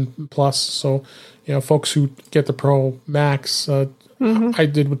 14 Plus. So folks who get the Pro Max, I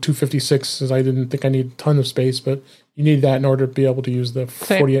did with 256 as I didn't think I needed a ton of space, but you need that in order to be able to use the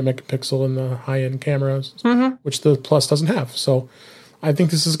 48 megapixel and the high-end cameras, which the Plus doesn't have. So I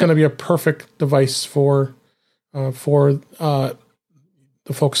think this is going to be a perfect device for the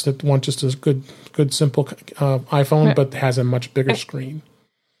folks that want just a good simple iPhone, but has a much bigger screen.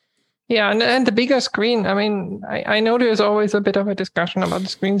 Yeah, and the bigger screen. I mean, I know there's always a bit of a discussion about the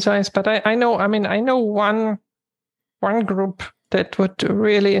screen size, but I know one group that would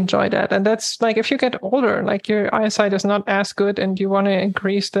really enjoy that. And that's like if you get older, like your eyesight is not as good and you want to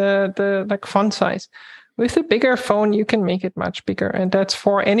increase the like font size. With a bigger phone, you can make it much bigger. And that's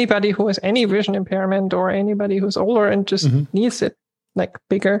for anybody who has any vision impairment or anybody who's older and just needs it like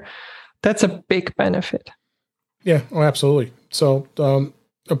bigger. That's a big benefit. Yeah, absolutely. So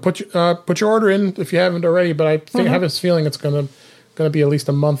put your order in if you haven't already, but I have this feeling it's going to be at least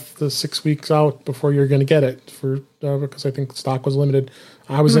a month to 6 weeks out before you're going to get it because I think stock was limited.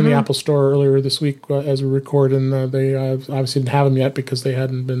 I was in the Apple Store earlier this week as we record, and they obviously didn't have them yet because they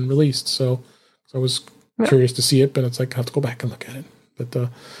hadn't been released. So I was curious to see it, but it's like I have to go back and look at it.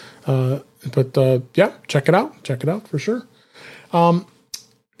 But check it out. Check it out for sure.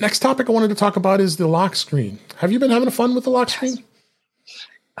 Next topic I wanted to talk about is the lock screen. Have you been having fun with the lock screen?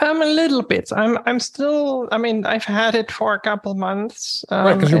 A little bit. I'm still. I mean, I've had it for a couple months.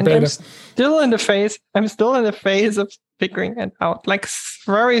 Right, because you're beta. I'm still in the phase of figuring it out, like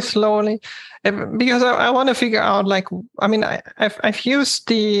very slowly, because I want to figure out. Like, I mean, I've used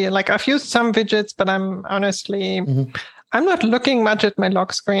some widgets, but I'm honestly, I'm not looking much at my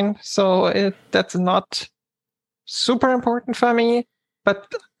lock screen, so that's not super important for me.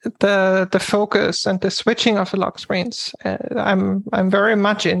 But the focus and the switching of the lock screens, I'm very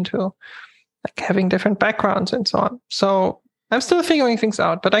much into, like having different backgrounds and so on. So I'm still figuring things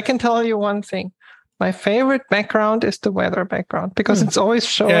out, but I can tell you one thing. My favorite background is the weather background because it's always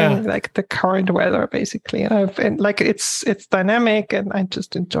showing like the current weather basically. And like it's dynamic and I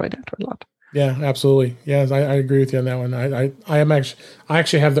just enjoy that a lot. Yeah, absolutely. Yeah, I agree with you on that one. I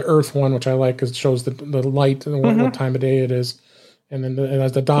actually have the Earth one, which I like because it shows the light and what time of day it is. and then it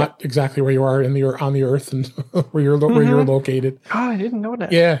has the dot exactly where you are on the Earth and where you're located. Oh, I didn't know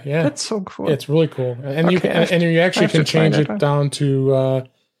that. Yeah, that's so cool. It's really cool, and you actually can change it down to.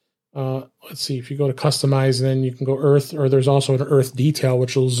 Let's see, if you go to customize, then you can go Earth, or there's also an Earth detail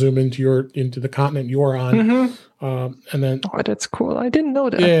which will zoom into the continent you're on. And then that's cool. I didn't know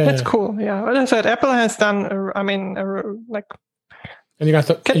that. Yeah. That's cool. Yeah, what I said, Apple has done. And you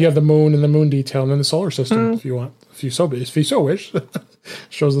have the moon and the moon detail, and then the solar system if you so wish.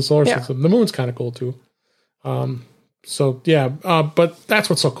 Shows the solar system. The moon's kind of cool too. But that's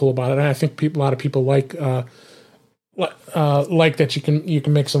what's so cool about it. And I think a lot of people like that you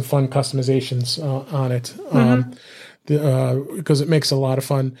can make some fun customizations on it because it makes a lot of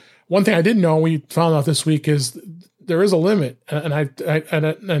fun. One thing I didn't know we found out this week is there is a limit, and I kind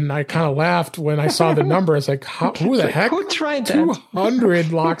of laughed when I saw the number. It's like, who the heck? Who tried that?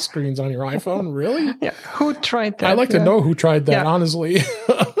 200 lock screens on your iPhone? Really? Yeah. Who tried that? I'd like to know who tried that, honestly.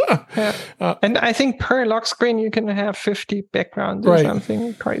 And I think per lock screen you can have 50 backgrounds or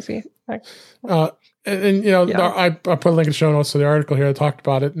something crazy. I put a link in the show notes to the article here. I talked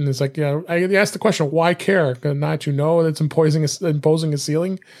about it, and it's like, I asked the question, why care? Not it's imposing a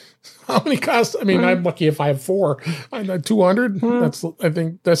ceiling. How many cost? I mean, I'm lucky if I have 4. I know 200. I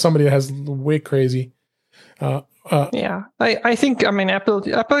think that's somebody that has way crazy. I think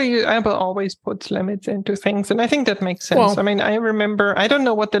Apple always puts limits into things, and I think that makes sense. Well, I mean, I remember, I don't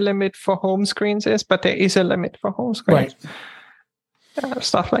know what the limit for home screens is, but there is a limit for home screens. Right.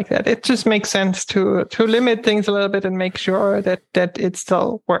 Stuff like that. It just makes sense to limit things a little bit and make sure that it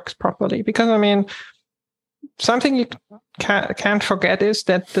still works properly. Because I mean, something you can't forget is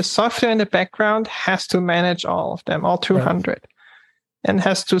that the software in the background has to manage all of them, all 200, and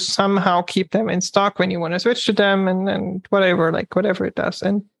has to somehow keep them in stock when you want to switch to them and whatever it does.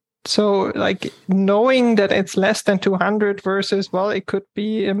 And so knowing that it's less than 200 versus, it could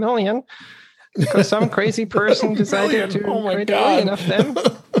be 1 million. Because some crazy person decided to create 1 million of them,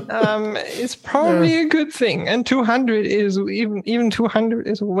 is probably a good thing. And 200 is even 200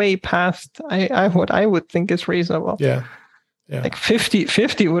 is way past what I would think is reasonable. Yeah. Like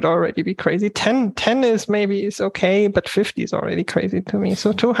 50 would already be crazy. 10 is okay, but 50 is already crazy to me.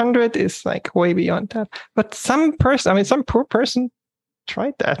 So 200 is way beyond that. But some poor person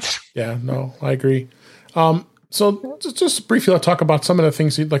tried that. Yeah, no, I agree. So just briefly, I'll talk about some of the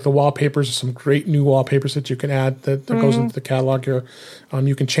things like the wallpapers. Some great new wallpapers that you can add that goes into the catalog here.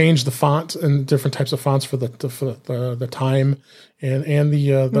 You can change the font and different types of fonts for the time and the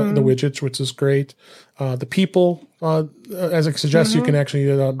widgets, which is great. The people, as it suggests, you can actually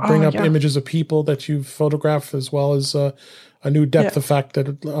bring up images of people that you've photographed, as well as a new depth effect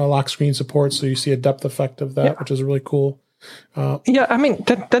that lock screen supports. So you see a depth effect of that, which is really cool. I mean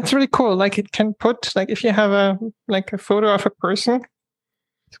that's really cool. It can put if you have a photo of a person,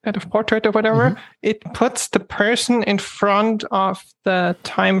 it's kind of portrait or whatever, it puts the person in front of the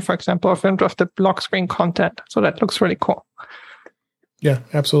time, for example, or in front of the lock screen content. So that looks really cool. Yeah,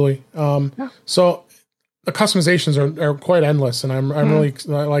 absolutely. So the customizations are quite endless, and I'm really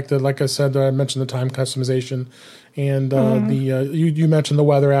like I said, I mentioned the time customization, and you mentioned the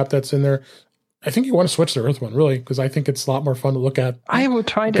weather app that's in there. I think you want to switch to Earth one, really, because I think it's a lot more fun to look at. I would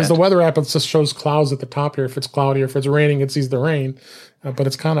try that. Because the weather app, it just shows clouds at the top here. If it's cloudy or if it's raining, it sees the rain. But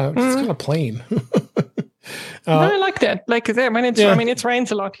it's kind of plain. I like that. When it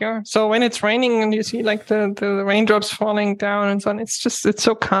rains a lot here. So when it's raining and you see the raindrops falling down and so on, it's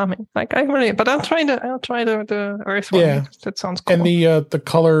so calming. But I'll try the Earth one. Yeah, that sounds cool. And the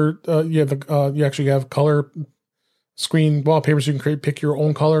color, you actually have color screen wallpapers. You can pick your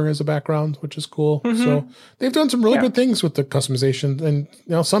own color as a background, which is cool. So they've done some really good things with the customization, and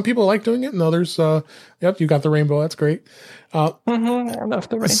some people like doing it, and others, you got the rainbow. That's great. I love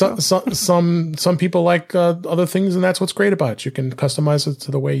the rainbow. Some people like other things, and that's what's great about it. You can customize it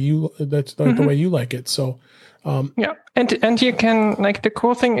to the way the way you like it. So. And you can the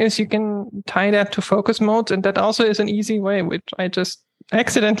cool thing is you can tie that to focus modes, and that also is an easy way, which I just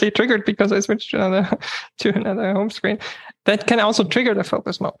accidentally triggered because I switched to another home screen. That can also trigger the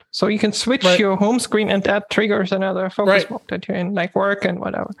focus mode. So you can switch your home screen, and that triggers another focus mode that you're in, work and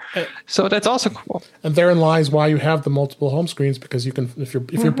whatever. So that's also cool. And therein lies why you have the multiple home screens, because you can, if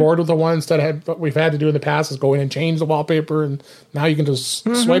you're bored with the one, instead of what we've had to do in the past is go in and change the wallpaper, and now you can just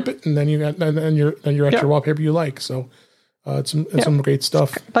swipe it, and then you're at your wallpaper you like. So. It's some great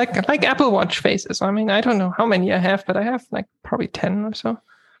stuff. Like Apple Watch faces. I mean, I don't know how many I have, but I have probably 10 or so.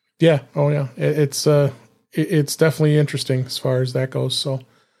 Yeah. Oh yeah. It's definitely interesting as far as that goes. So,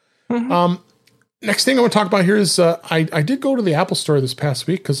 next thing I want to talk about here is I did go to the Apple Store this past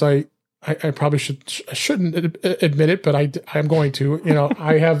week because I I probably shouldn't admit it, but I'm going to.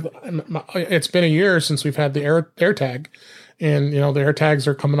 It's been a year since we've had the AirTag, and the AirTags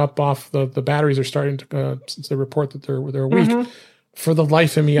are coming up off the batteries are starting to since they report that they're weak. Mm-hmm. For the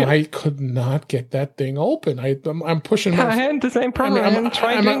life of me, I could not get that thing open. I'm pushing. I had the same problem. I'm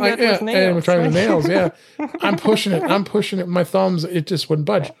trying with nails. I'm trying with nails. Yeah, I'm pushing it. With my thumbs. It just wouldn't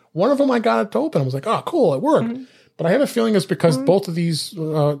budge. One of them I got it to open. I was like, oh, cool, it worked. Mm-hmm. But I have a feeling it's because both of these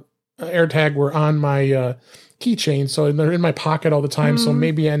AirTag were on my keychain, so they're in my pocket all the time. So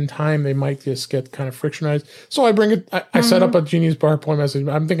maybe in time they might just get kind of frictionized. So I bring it. I set up a Genius Bar point message.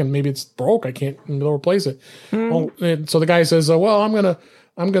 I'm thinking maybe it's broke. I can't replace it. Well, so the guy says, "Well, I'm gonna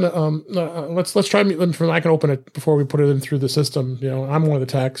let's try. I can open it before we put it in through the system. I'm one of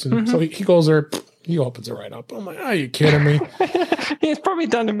the techs, and so he goes there." He opens it right up. I'm like, are you kidding me? He's probably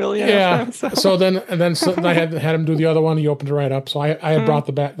done a million. Yeah. Of them, so then I had him do the other one. He opened it right up. So I had brought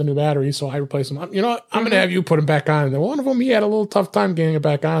the new battery. So I replaced them. I'm going to have you put them back on. And then one of them, he had a little tough time getting it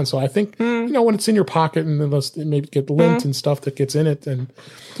back on. So I think, when it's in your pocket and then let's maybe get lint and stuff that gets in it, and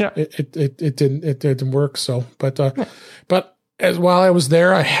it didn't work. So, but as while I was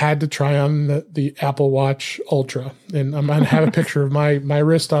there, I had to try on the Apple Watch Ultra, and I'm going to have a picture of my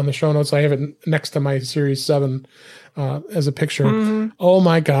wrist on the show notes. I have it next to my Series 7 as a picture. Mm-hmm. Oh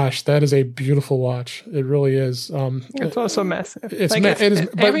my gosh, that is a beautiful watch. It really is. It's also massive. It is.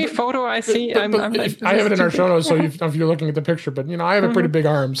 Every photo I see, I'm like, I have it in our show notes, so if you're looking at the picture. But I have a pretty big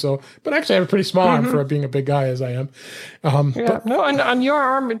arm, but actually I have a pretty small arm for being a big guy as I am. And on your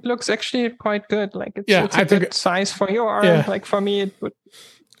arm, it looks actually quite good. Like it's a good size for your arm. Yeah. Like for me,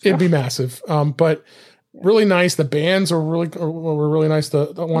 it'd be massive. But really nice. The bands were really nice.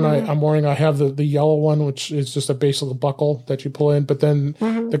 The one I'm wearing, I have the yellow one, which is just a base little buckle that you pull in. But then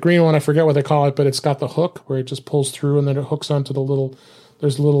the green one, I forget what they call it, but it's got the hook where it just pulls through and then it hooks onto the little.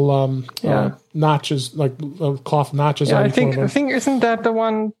 There's little notches, like cloth notches. Yeah, I think isn't that the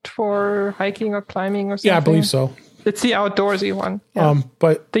one for hiking or climbing or something? Yeah, I believe so. It's the outdoorsy one. Yeah.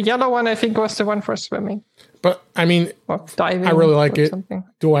 But the yellow one, I think, was the one for swimming. But I mean, diving. I really like it. Something.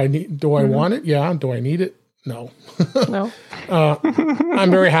 Do I want it? Yeah. Do I need it? No. No.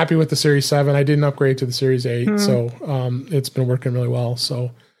 I'm very happy with the Series 7. I didn't upgrade to the Series 8, so it's been working really well. So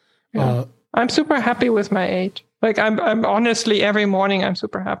I'm super happy with my 8. Like I'm honestly every morning I'm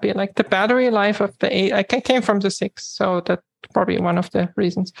super happy. Like the battery life of the 8, I came from the 6, so that's probably one of the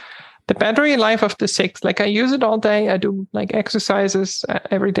reasons. The battery life of the 6, like I use it all day. I do like exercises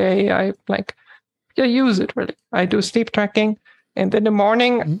every day. I use it really. I do sleep tracking, and in the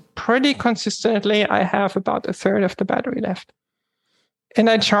morning, pretty consistently, I have about a third of the battery left. And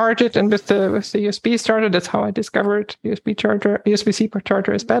I charge it, and with the USB starter, that's how I discovered USB-C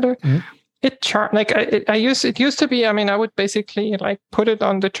charger is better. It used to be. I mean, I would basically like put it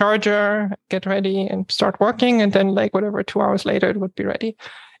on the charger, get ready, and start working, and then like whatever 2 hours later, it would be ready.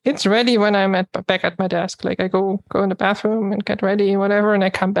 It's ready when I'm back at my desk. Like I go in the bathroom and get ready, whatever, and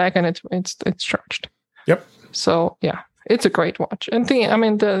I come back and it's charged. Yep. So yeah, it's a great watch. And the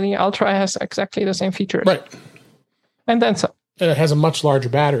Ultra has exactly the same features. Right. And then some. And it has a much larger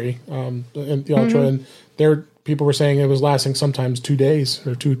battery in the Ultra, and people were saying it was lasting sometimes 2 days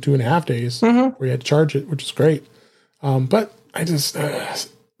or 2.5 days where you had to charge it, which is great. But I just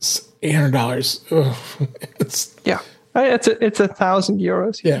 $800. It's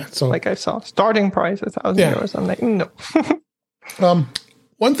 €1,000. Yeah. So like I saw starting price €1,000. I'm like, no.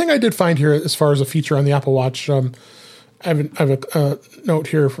 One thing I did find here as far as a feature on the Apple Watch, I have a note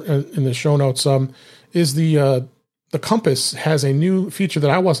here in the show notes, is the compass has a new feature that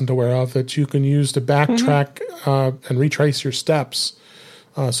I wasn't aware of that you can use to backtrack and retrace your steps.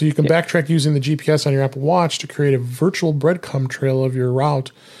 So you can backtrack using the GPS on your Apple Watch to create a virtual breadcrumb trail of your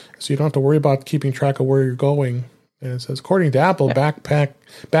route, so you don't have to worry about keeping track of where you're going. And it says, according to Apple,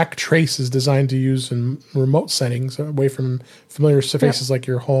 Backtrace is designed to use in remote settings away from familiar surfaces like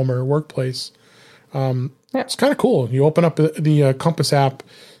your home or workplace. It's kind of cool. You open up the Compass app,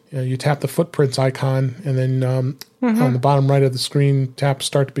 you tap the footprints icon, and then on the bottom right of the screen, tap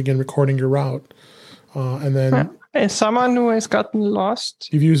Start to begin recording your route. And then, as someone who has gotten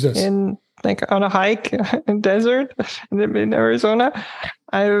lost, you've used this on a hike in desert in Arizona,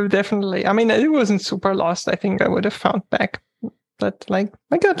 I definitely. I mean, it wasn't super lost. I think I would have found back, but like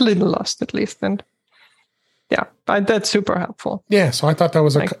I got a little lost at least, and but that's super helpful. Yeah, so I thought that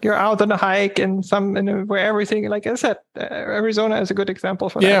was you're out on a hike and where everything, like I said, Arizona is a good example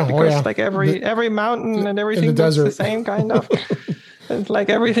for that because like every mountain and everything looks the same kind of. It's like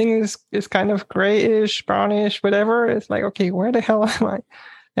everything is kind of grayish, brownish, whatever. It's like, okay, where the hell am I?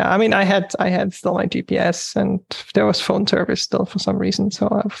 I mean, I had still my GPS, and there was phone service still for some reason,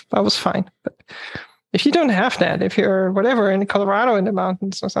 so I was fine. But if you don't have that, if you're whatever in Colorado in the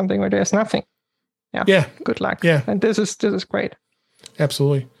mountains or something where there's nothing, good luck. Yeah, and this is great.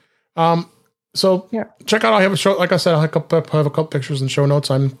 Absolutely. So check out. I have a show. Like I said, I have a couple pictures and show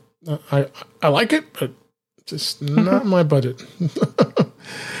notes. I like it, but just not my budget.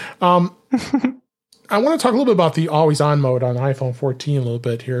 I want to talk a little bit about the always on mode on iPhone 14 a little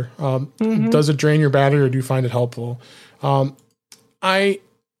bit here. Does it drain your battery, or do you find it helpful? I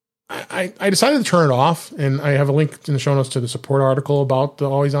decided to turn it off, and I have a link in the show notes to the support article about the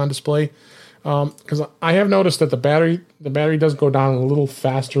always on display. Because I have noticed that the battery does go down a little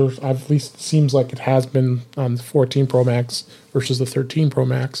faster. At least it seems like it has been on the 14 Pro Max versus the 13 Pro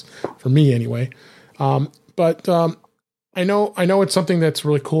Max for me anyway. But I know it's something that's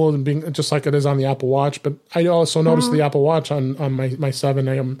really cool and being just like it is on the Apple Watch. But I also noticed the Apple Watch on my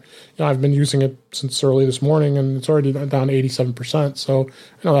 7. I've been using it since early this morning, and it's already down to 87%. So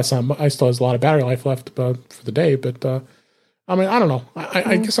I know that's not. I still has a lot of battery life left for the day, but. I mean, I don't know.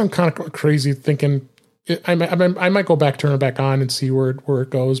 I guess I'm kind of crazy thinking I might go back, turn it back on, and see where it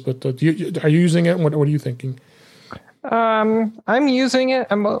goes. But are you using it? What are you thinking? I'm using it.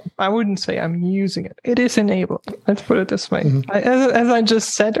 I wouldn't say I'm using it. It is enabled. Let's put it this way. As I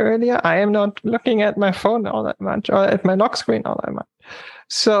just said earlier, I am not looking at my phone all that much, or at my lock screen all that much.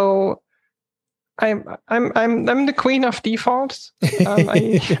 So I'm the queen of defaults.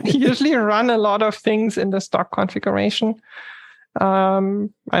 I usually run a lot of things in the stock configuration. I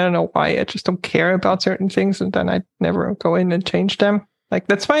don't know why. I just don't care about certain things, and then I never go in and change them. Like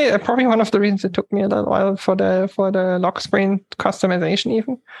that's why probably one of the reasons it took me a little while for the lock screen customization.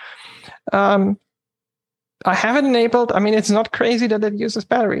 Even I have it enabled. I mean, it's not crazy that it uses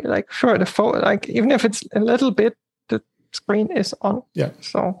battery. Like sure, the phone, like even if it's a little bit, the screen is on. Yeah.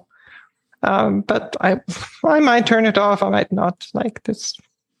 So. But I might turn it off. I might not. Like this,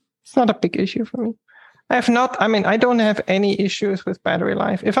 it's not a big issue for me. I don't have any issues with battery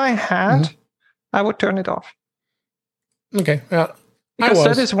life. If I had, I would turn it off. Okay. Because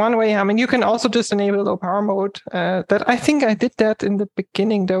that is one way. I mean, you can also just enable low power mode. That I think I did that in the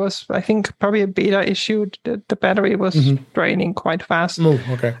beginning. There was, I think, probably a beta issue that the battery was draining quite fast. Oh,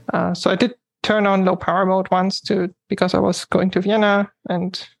 okay. So I did turn on low power mode once because I was going to Vienna,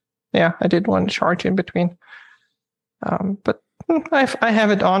 and I did one charge in between. But I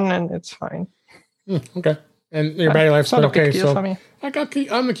have it on, and it's fine. Okay. And your battery life's not okay. So I'm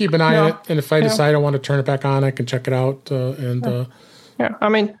gonna keep an eye on it, and if I decide I want to turn it back on, I can check it out. I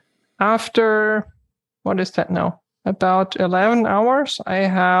mean, after what is that now? About 11 hours, I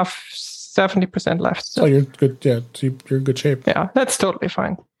have 70% left. So you're good. Yeah, so you're in good shape. Yeah, that's totally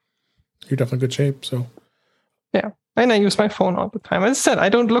fine. You're definitely in good shape. So yeah, and I use my phone all the time. As I said, I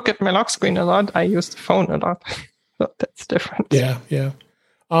don't look at my lock screen a lot. I use the phone a lot. So that's different. Yeah.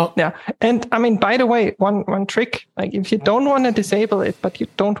 And I mean, by the way, one trick, like if you don't want to disable it, but you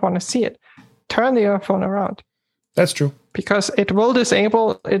don't want to see it, turn the earphone around. That's true. Because it will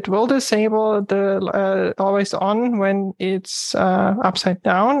disable the always on when it's upside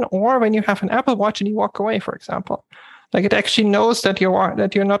down, or when you have an Apple Watch and you walk away, for example. Like it actually knows that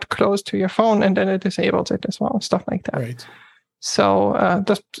you're not close to your phone, and then it disables it as well, stuff like that. Right. So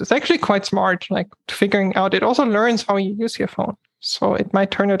it's actually quite smart, like figuring out. It also learns how you use your phone. So it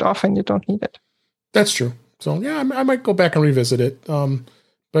might turn it off and you don't need it. That's true. So yeah, I might go back and revisit it.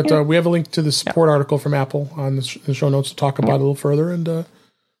 But we have a link to the support article from Apple on the show notes to talk about it a little further. And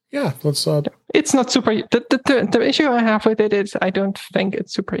let's. It's not super. The issue I have with it is I don't think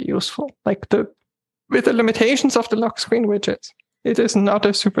it's super useful. Like with the limitations of the lock screen widgets, it is not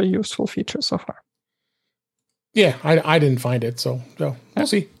a super useful feature so far. Yeah, I didn't find it, so we'll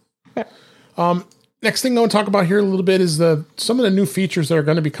see. Yeah. Next thing I want to talk about here a little bit is some of the new features that are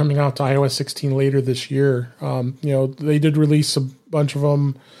going to be coming out to iOS 16 later this year. They did release a bunch of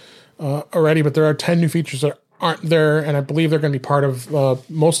them already, but there are 10 new features that aren't there, and I believe they're going to be part of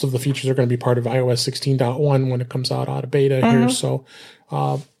most of the features are going to be part of iOS 16.1 when it comes out of beta here. So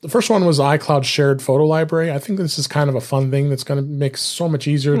the first one was iCloud shared photo library. I think this is kind of a fun thing that's going to make so much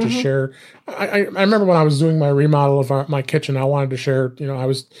easier to share. I remember when I was doing my remodel of my kitchen, I wanted to share, I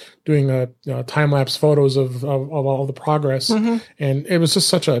was doing time-lapse photos of all the progress. And it was just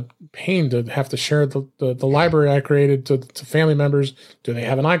such a pain to have to share the library I created to family members. Do they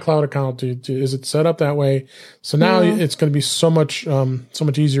have an iCloud account? Is it set up that way? So now it's going to be so much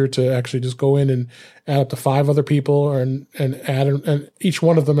easier to actually just go in and add up to 5 other people and add, and each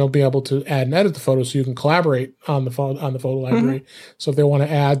one of them will be able to add and edit the photos so you can collaborate on the photo library. So if they want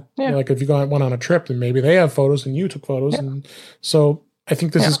to add, like if you went on a trip, then maybe they have photos and you took photos. And so I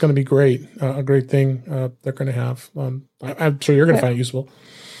think this is going to be great. A great thing they're going to have. I'm sure you're going to find it useful.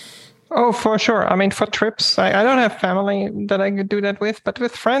 Oh, for sure. I mean, for trips, I don't have family that I could do that with, but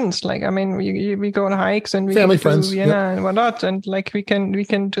with friends, like, I mean, we go on hikes and we family go friends, to Vienna and whatnot, and like we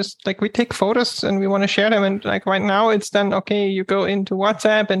can just like we take photos and we want to share them, and like right now it's done. Okay, you go into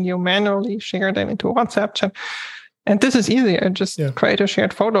WhatsApp and you manually share them into WhatsApp chat, and this is easier. Just create a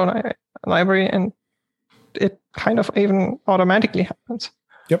shared photo library, and it kind of even automatically happens.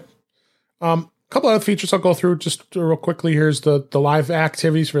 Yep. A couple other features I'll go through just real quickly. Here's the live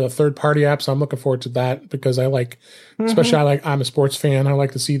activities for the third-party apps. I'm looking forward to that because I like, especially I'm a sports fan. I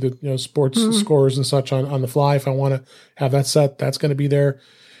like to see the sports scores and such on the fly. If I want to have that set, that's going to be there.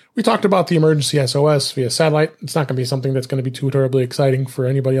 We talked about the emergency SOS via satellite. It's not going to be something that's going to be too terribly exciting for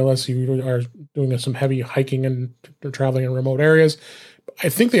anybody unless you are doing some heavy hiking and traveling in remote areas. I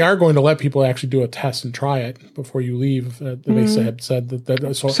think they are going to let people actually do a test and try it before you leave. They said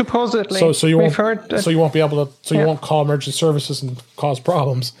that so, supposedly. So you won't be able to. You won't call emergency services and cause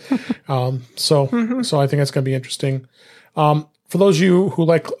problems. So I think that's going to be interesting. For those of you who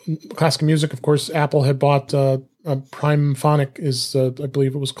like classical music, of course, Apple had bought Prime Phonic, I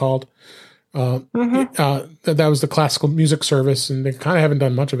believe it was called. That was the classical music service, and they kind of haven't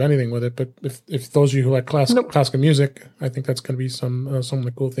done much of anything with it. But if those of you who like classical music, I think that's going to be some of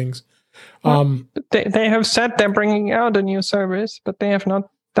the cool things. They have said they're bringing out a new service, but they have not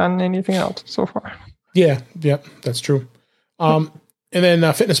done anything else so far. Yeah, that's true. And then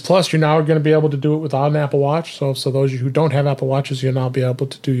Fitness Plus, you're now going to be able to do it without an Apple Watch. So those of you who don't have Apple Watches, you'll now be able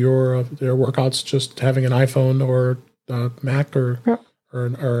to do your workouts just having an iPhone or Mac or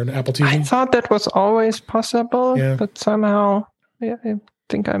an Apple TV. I thought that was always possible, but somehow I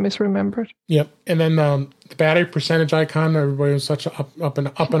think I misremembered. Yep. And then the battery percentage icon, everybody was such up in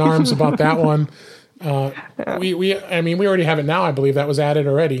arms about that one. We already have it now. I believe that was added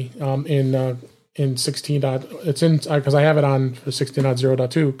already in 16. It's in because I have it on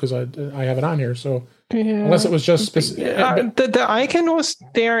 16.0.2 because I have it on here. So unless it was just specific, the icon was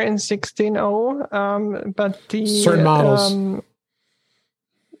there in 16.0, but the certain models.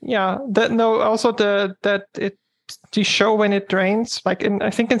 Also that the show when it drains, like I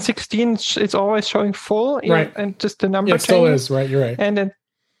think in 16 it's always showing full, right? And just the number. It still is, right? You're right. And then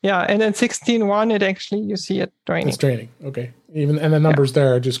 16.1 it actually you see it draining. It's draining. Okay, and the numbers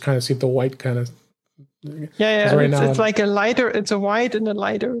there just kind of see the white kind of. Yeah. It's like a lighter. It's a white and a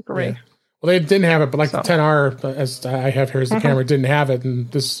lighter gray. Yeah. Well, they didn't have it, but the 10R, as I have here as the camera, didn't have it,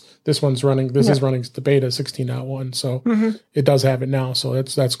 and this one's running. This is running the beta 16.1, so it does have it now. So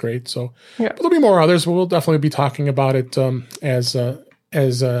that's great. So but there'll be more others. We'll definitely be talking about it as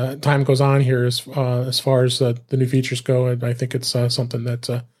time goes on here, as far as the new features go, and I think it's something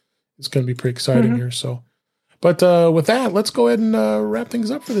that it's going to be pretty exciting here. So. But with that, let's go ahead and wrap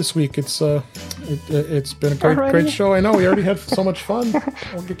things up for this week. It's been a great show. I know we already had so much fun.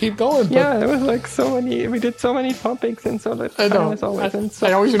 We'll keep going. But it was like so many. We did so many topics and so much fun as always.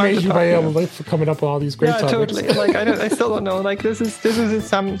 I always amaze you by for coming up with all these great topics. Totally. Like I still don't know. Like this is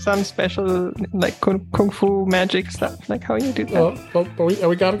some special like kung fu magic stuff. Like how you do that. But we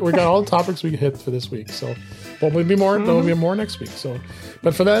got all the topics we hit for this week. So. Well, there'll be more. There'll be more next week. So,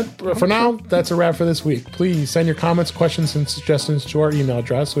 but for now, that's a wrap for this week. Please send your comments, questions, and suggestions to our email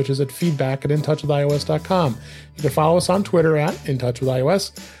address, which is at feedback@intouchwithios.com. You can follow us on Twitter at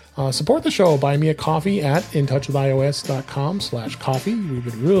intouchwithios. Support the show. Buy me a coffee at intouchwithios.com/coffee. We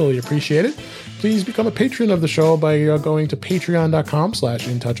would really appreciate it. Please become a patron of the show by going to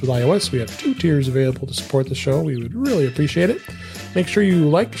patreon.com/intouchwithios. We have 2 tiers available to support the show. We would really appreciate it. Make sure you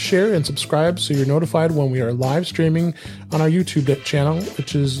like, share, and subscribe so you're notified when we are live streaming on our YouTube channel,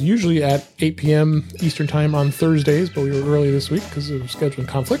 which is usually at 8 p.m. Eastern Time on Thursdays, but we were early this week because of scheduling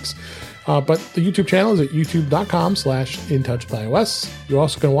conflicts. But the YouTube channel is at youtube.com/intouchwithios. You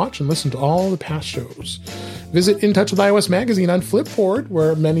also can watch and listen to all the past shows. Visit In Touch with iOS magazine on Flipboard,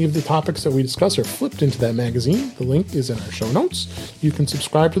 where many of the topics that we discuss are flipped into that magazine. The link is in our show notes. You can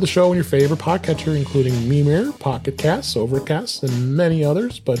subscribe to the show in your favorite podcatcher, including Memir, Pocket Casts, Overcast, and many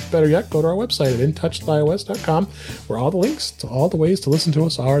others. But better yet, go to our website at intouchwithios.com, where all the links to all the ways to listen to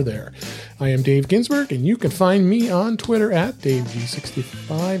us are there. I am Dave Ginsburg, and you can find me on Twitter at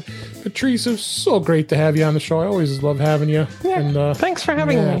DaveG65. Patrice, it was so great to have you on the show. I always love having you. Yeah, and, thanks for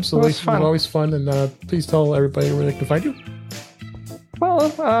having me. Absolutely. It was fun. It was always fun. And please tell everybody where they can find you.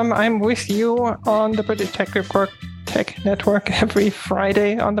 Well, I'm with you on the British Tech Network every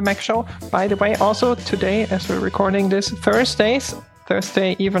Friday on the Mac Show. By the way, also today, as we're recording this, Thursday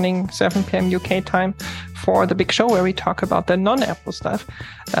evening, 7 p.m. UK time, for the big show where we talk about the non-Apple stuff.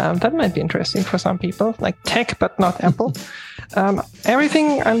 That might be interesting for some people, like tech but not Apple.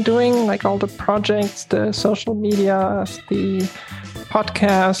 Everything I'm doing, like all the projects, the social media, the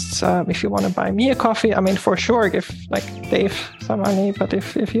podcasts, if you want to buy me a coffee, I mean, for sure, give like Dave some money, but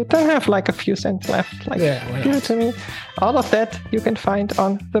if you don't have like a few cents left, like give it to me. All of that you can find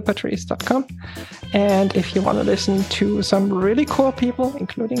on thepatrice.com. And if you want to listen to some really cool people,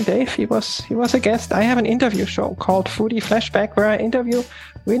 including Dave, he was a guest. I have an interview show called Foodie Flashback where I interview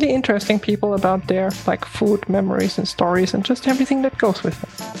really interesting people about their like food memories and stories and just everything that goes with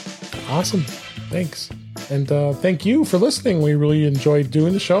them. Awesome. Thanks. And thank you for listening. We really enjoyed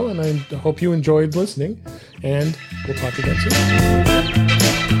doing the show, and I hope you enjoyed listening. And we'll talk again soon.